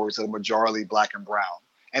urban cores that are majority Black and brown.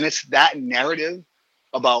 And it's that narrative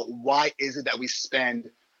about why is it that we spend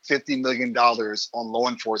 $50 million on law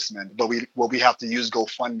enforcement, but we have to use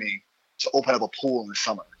GoFundMe to open up a pool in the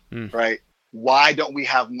summer, right? Why don't we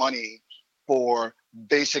have money for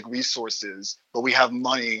basic resources, but we have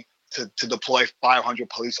money to deploy 500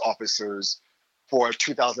 police officers for a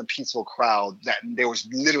 2,000 peaceful crowd that there was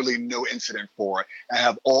literally no incident for, and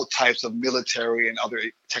have all types of military and other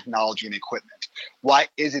technology and equipment? Why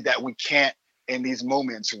is it that we can't, in these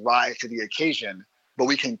moments, rise to the occasion, but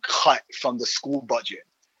we can cut from the school budget?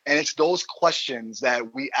 And it's those questions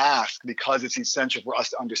that we ask because it's essential for us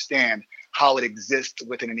to understand how it exists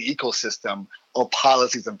within an ecosystem of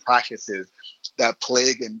policies and practices that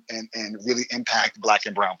plague and really impact Black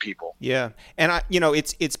and brown people. Yeah, and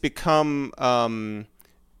it's become a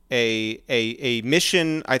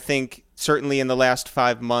mission, I think, certainly in the last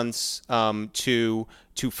 5 months, to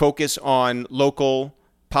focus on local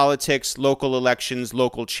politics, local elections,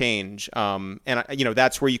 local change, and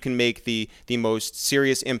that's where you can make the most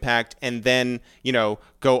serious impact, and then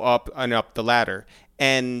go up and up the ladder.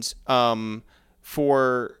 And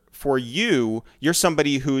for you're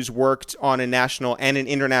somebody who's worked on a national and an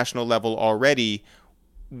international level already.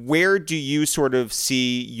 Where do you sort of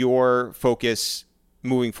see your focus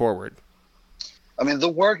moving forward? I mean, the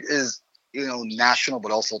work is national,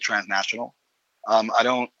 but also transnational. I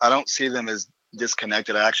don't see them as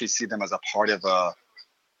disconnected. I actually see them as a part of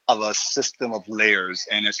a system of layers,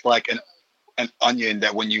 and it's like an onion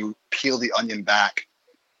that when you peel the onion back,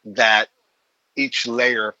 that each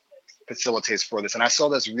layer facilitates for this. And I saw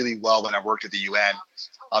this really well when I worked at the UN,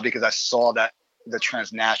 because I saw that the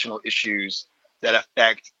transnational issues that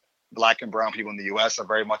affect Black and brown people in the US are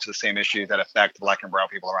very much the same issues that affect Black and brown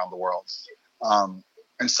people around the world.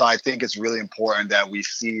 And so I think it's really important that we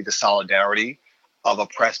see the solidarity of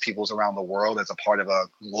oppressed peoples around the world as a part of a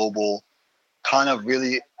global kind of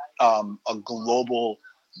really a global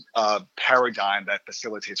paradigm that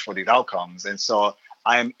facilitates for these outcomes. And so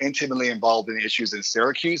I am intimately involved in the issues in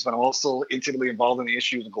Syracuse, but I'm also intimately involved in the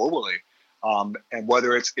issues globally. And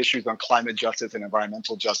whether it's issues on climate justice and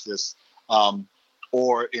environmental justice,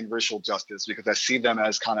 or in racial justice, because I see them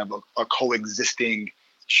as kind of a coexisting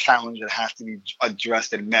challenge that has to be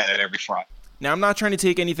addressed and met at every front. Now, I'm not trying to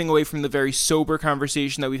take anything away from the very sober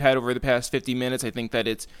conversation that we've had over the past 50 minutes. I think that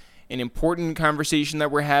it's an important conversation that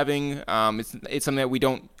we're having. It's something that we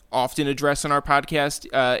don't often address on our podcast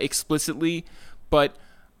explicitly, but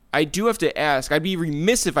I do have to ask. I'd be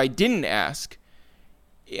remiss if I didn't ask.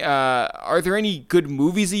 Are there any good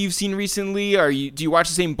movies that you've seen recently? Do you watch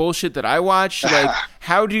the same bullshit that I watch? Like,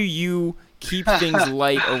 how do you keep things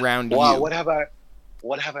light around you? Wow, what have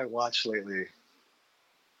I watched lately?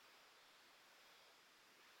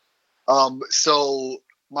 So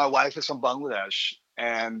my wife is from Bangladesh,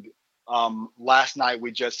 and last night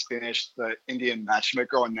we just finished the Indian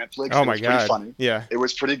Matchmaker on Netflix. Oh my God. God. Pretty funny. Yeah. It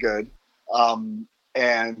was pretty good.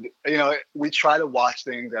 And, you know, we try to watch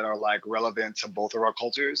things that are like relevant to both of our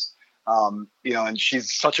cultures. You know, and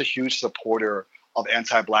she's such a huge supporter of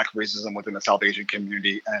anti-Black racism within the South Asian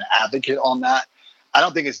community and an advocate on that. I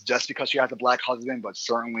don't think it's just because she has a Black husband, but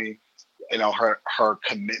certainly, you know, her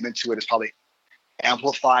commitment to it is probably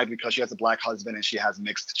amplified because she has a Black husband and she has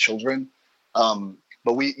mixed children.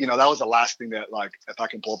 But we, you know, that was the last thing that, like, if I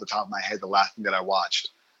can pull off the top of my head, the last thing that I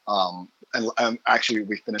watched. And actually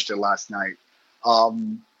we finished it last night.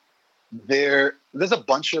 There's a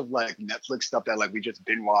bunch of like Netflix stuff that like we just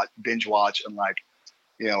binge watch, and like,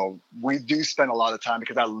 you know, we do spend a lot of time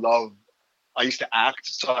because I used to act,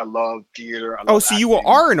 so I love theater. So you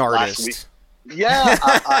are an artist. Yeah,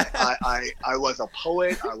 I was a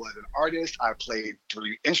poet. I was an artist. I played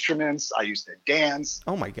 3 instruments. I used to dance.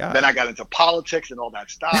 Oh my God. Then I got into politics and all that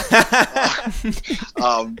stuff.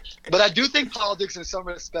 But I do think politics in some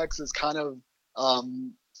respects is kind of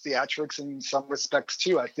theatrics in some respects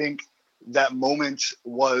too. I think that moment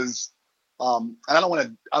was, and I don't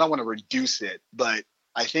want to reduce it, but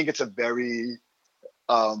I think it's a very,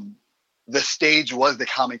 the stage was the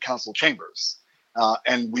Common Council chambers,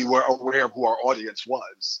 and we were aware of who our audience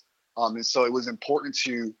was, and so it was important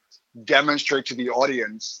to demonstrate to the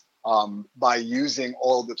audience by using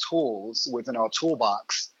all the tools within our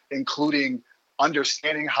toolbox, including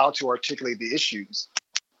understanding how to articulate the issues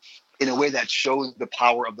in a way that shows the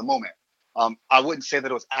power of the moment. I wouldn't say that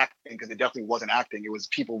it was acting, because it definitely wasn't acting. It was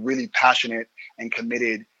people really passionate and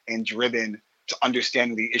committed and driven to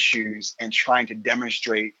understanding the issues and trying to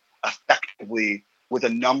demonstrate effectively with a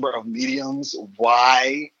number of mediums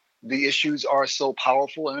why the issues are so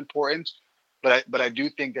powerful and important. But I do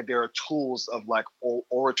think that there are tools of like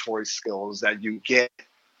oratory skills that you get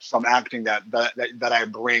from acting that I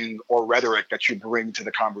bring, or rhetoric that you bring to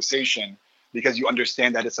the conversation, because you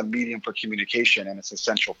understand that it's a medium for communication and it's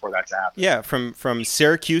essential for that to happen. Yeah, from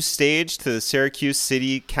Syracuse stage to the Syracuse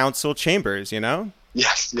City Council chambers, you know?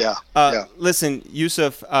 Yes, yeah. Listen,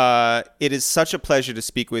 Yusuf, it is such a pleasure to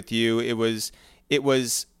speak with you. It was,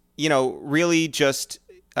 you know, really just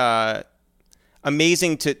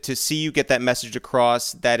amazing to see you get that message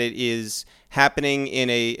across, that it is happening in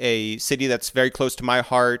a city that's very close to my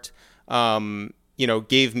heart. You know,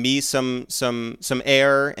 gave me some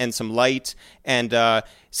air and some light. And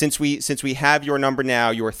since we have your number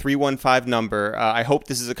now, your 315 number, I hope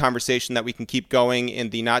this is a conversation that we can keep going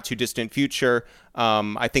in the not too distant future.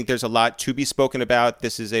 I think there's a lot to be spoken about.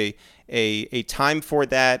 This is a time for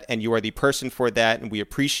that, and you are the person for that, and we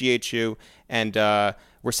appreciate you. And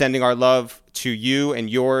we're sending our love to you and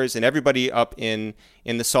yours and everybody up in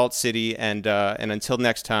the Salt City. And until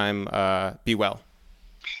next time, be well.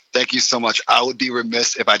 Thank you so much. I would be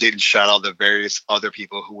remiss if I didn't shout out the various other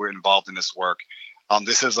people who were involved in this work.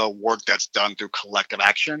 This is a work that's done through collective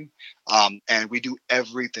action, and we do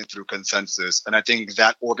everything through consensus. And I think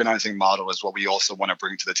that organizing model is what we also want to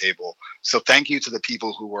bring to the table. So thank you to the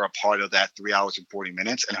people who were a part of that 3 hours and 40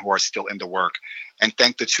 minutes and who are still in the work. And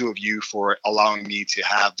thank the two of you for allowing me to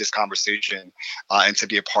have this conversation and to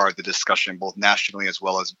be a part of the discussion, both nationally as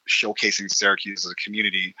well as showcasing Syracuse as a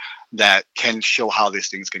community that can show how these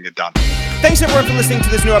things can get done. Thanks everyone for listening to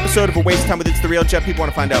this new episode of A Waste of Time with It's The Real. Jeff, people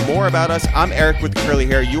want to find out more about us. I'm Eric with the curly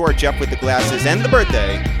hair. You are Jeff with the glasses and the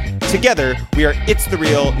birthday. Together, we are It's The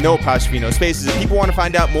Real, no apostrophe, no spaces. If people want to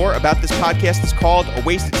find out more about this podcast, it's called A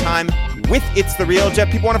Waste of Time with It's The Real.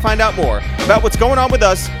 Jeff, people want to find out more about what's going on with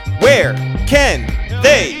us. Where can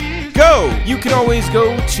they go? You can always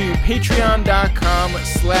go to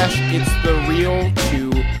patreon.com/itsthereal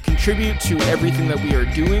to contribute to everything that we are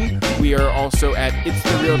doing. We are also at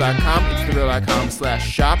itsthereal.com,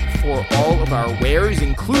 itsthereal.com/shop for all of our wares,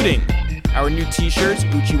 including our new t-shirts,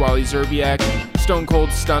 Uchiwali Zerbiak, Stone Cold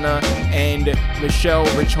Stunna, and Michelle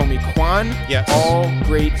Rich Homie Kwan. Yes. All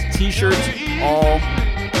great t-shirts, all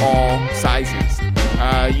sizes.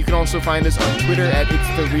 You can also find us on Twitter at It's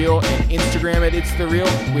The Real and Instagram at It's The Real.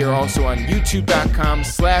 We are also on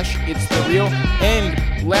youtube.com/It's The Real. And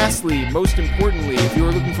lastly, most importantly, if you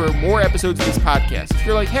are looking for more episodes of this podcast, if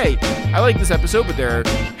you're like, hey, I like this episode, but there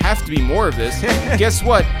have to be more of this. Guess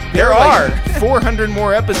what? There are are. 400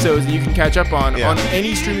 more episodes that you can catch up on Yeah.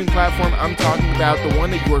 any streaming platform. I'm talking about the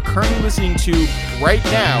one that you are currently listening to right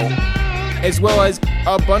now, as well as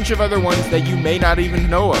a bunch of other ones that you may not even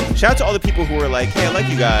know of. Shout out to all the people who are like, hey, I like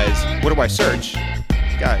you guys. What do I search?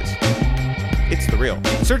 Guys, it's the real.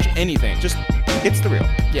 Search anything. Just, it's the real.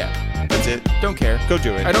 Yeah. That's it. Don't care. Go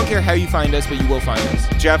do it. I don't care how you find us, but you will find us.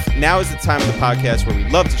 Jeff, now is the time of the podcast where we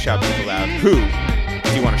love to shout people out. Who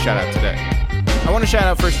do you want to shout out today? I want to shout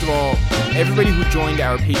out, first of all, everybody who joined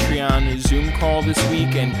our Patreon Zoom call this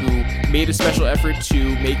week and who made a special effort to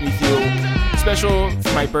make me feel special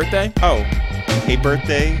for my birthday. Oh, a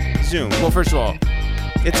birthday Zoom. Well, first of all,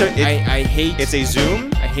 I hate... It's a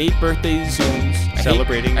Zoom? I hate birthday Zooms.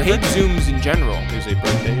 Celebrating I your hate birthday. Zooms in general. It was a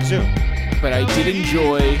birthday Zoom. But I did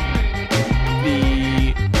enjoy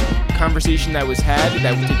the conversation that was had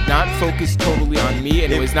that did not focus totally on me,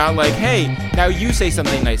 and it was not like, hey, now you say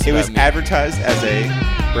something nice It about was me. advertised as a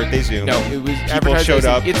birthday Zoom. No, it was People advertised showed as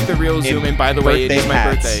up it's the real Zoom, in and by the way, it is my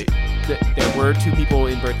birthday birthday. There were 2 people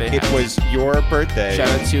in birthday hats. It was your birthday. Shout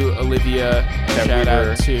out to Olivia. That Shout we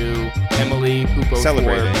were out to Emily, who both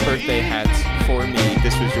celebrating. wore birthday hats for me.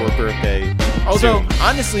 This was your birthday Although, Zoom.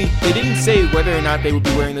 honestly, they didn't say whether or not they would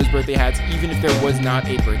be wearing those birthday hats, even if there was not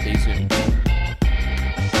a birthday Zoom.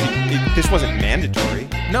 This wasn't mandatory.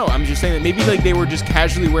 No, I'm just saying that maybe like they were just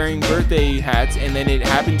casually wearing birthday hats, and then it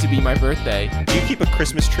happened to be my birthday. Do you keep a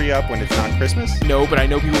Christmas tree up when it's not Christmas? No, but I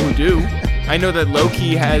know people who do. I know that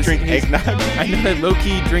Loki has Drink eggnog? I know that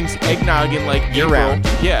Loki drinks eggnog in like Year April. round.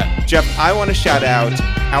 Yeah. Jeff, I want to shout out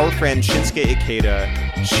our friend Shinsuke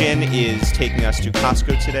Ikeda. Shin is taking us to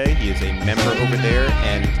Costco today. He is a member over there,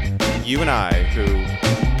 and you and I, who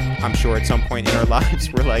I'm sure at some point in our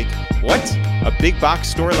lives we're like, what? A big box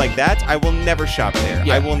store like that? I will never shop there.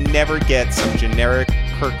 Yeah. I will never get some generic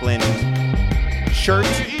Kirkland shirt.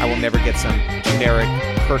 I will never get some generic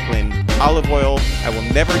Kirkland olive oil. I will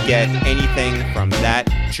never get anything from that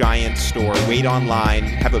giant store. Wait online,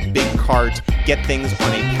 have a big cart, get things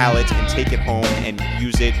on a pallet and take it home and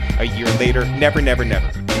use it a year later. Never, never, never.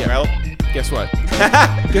 Yeah. Well, Guess what?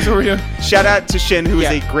 Guess what we're doing? shout out to Shin, who is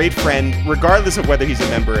Yeah. a great friend, regardless of whether he's a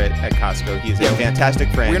member at Costco. He is a fantastic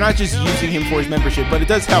friend. We're not just using him for his membership, but it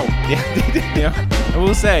does help. Yeah, You know, I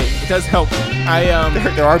will say it does help.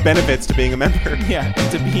 there are benefits to being a member. Yeah,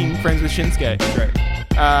 to being friends with Shinsuke. That's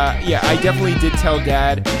right. Yeah, I definitely did tell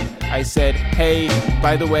Dad. I said, hey,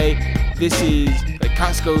 by the way, this is like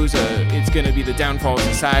Costco's. It's gonna be the downfall of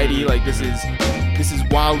society. Like this is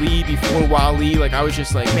Wally before Wally. Like I was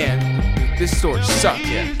just like, man, this store sucks.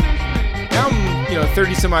 Yeah. Now I'm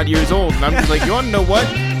 30 some odd years old, and I'm just like, you want to know what?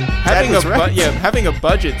 Having was right. having a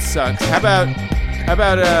budget sucks. How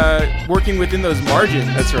about working within those margins?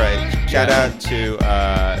 That's right. Shout out to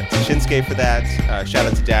Shinsuke for that. Shout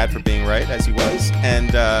out to Dad for being right, as he was.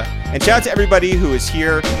 And shout out to everybody who is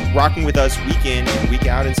here rocking with us week in and week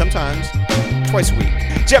out, and sometimes twice a week.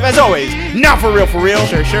 Jeff, as always, not for real, for real.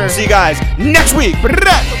 Sure. See you guys next week.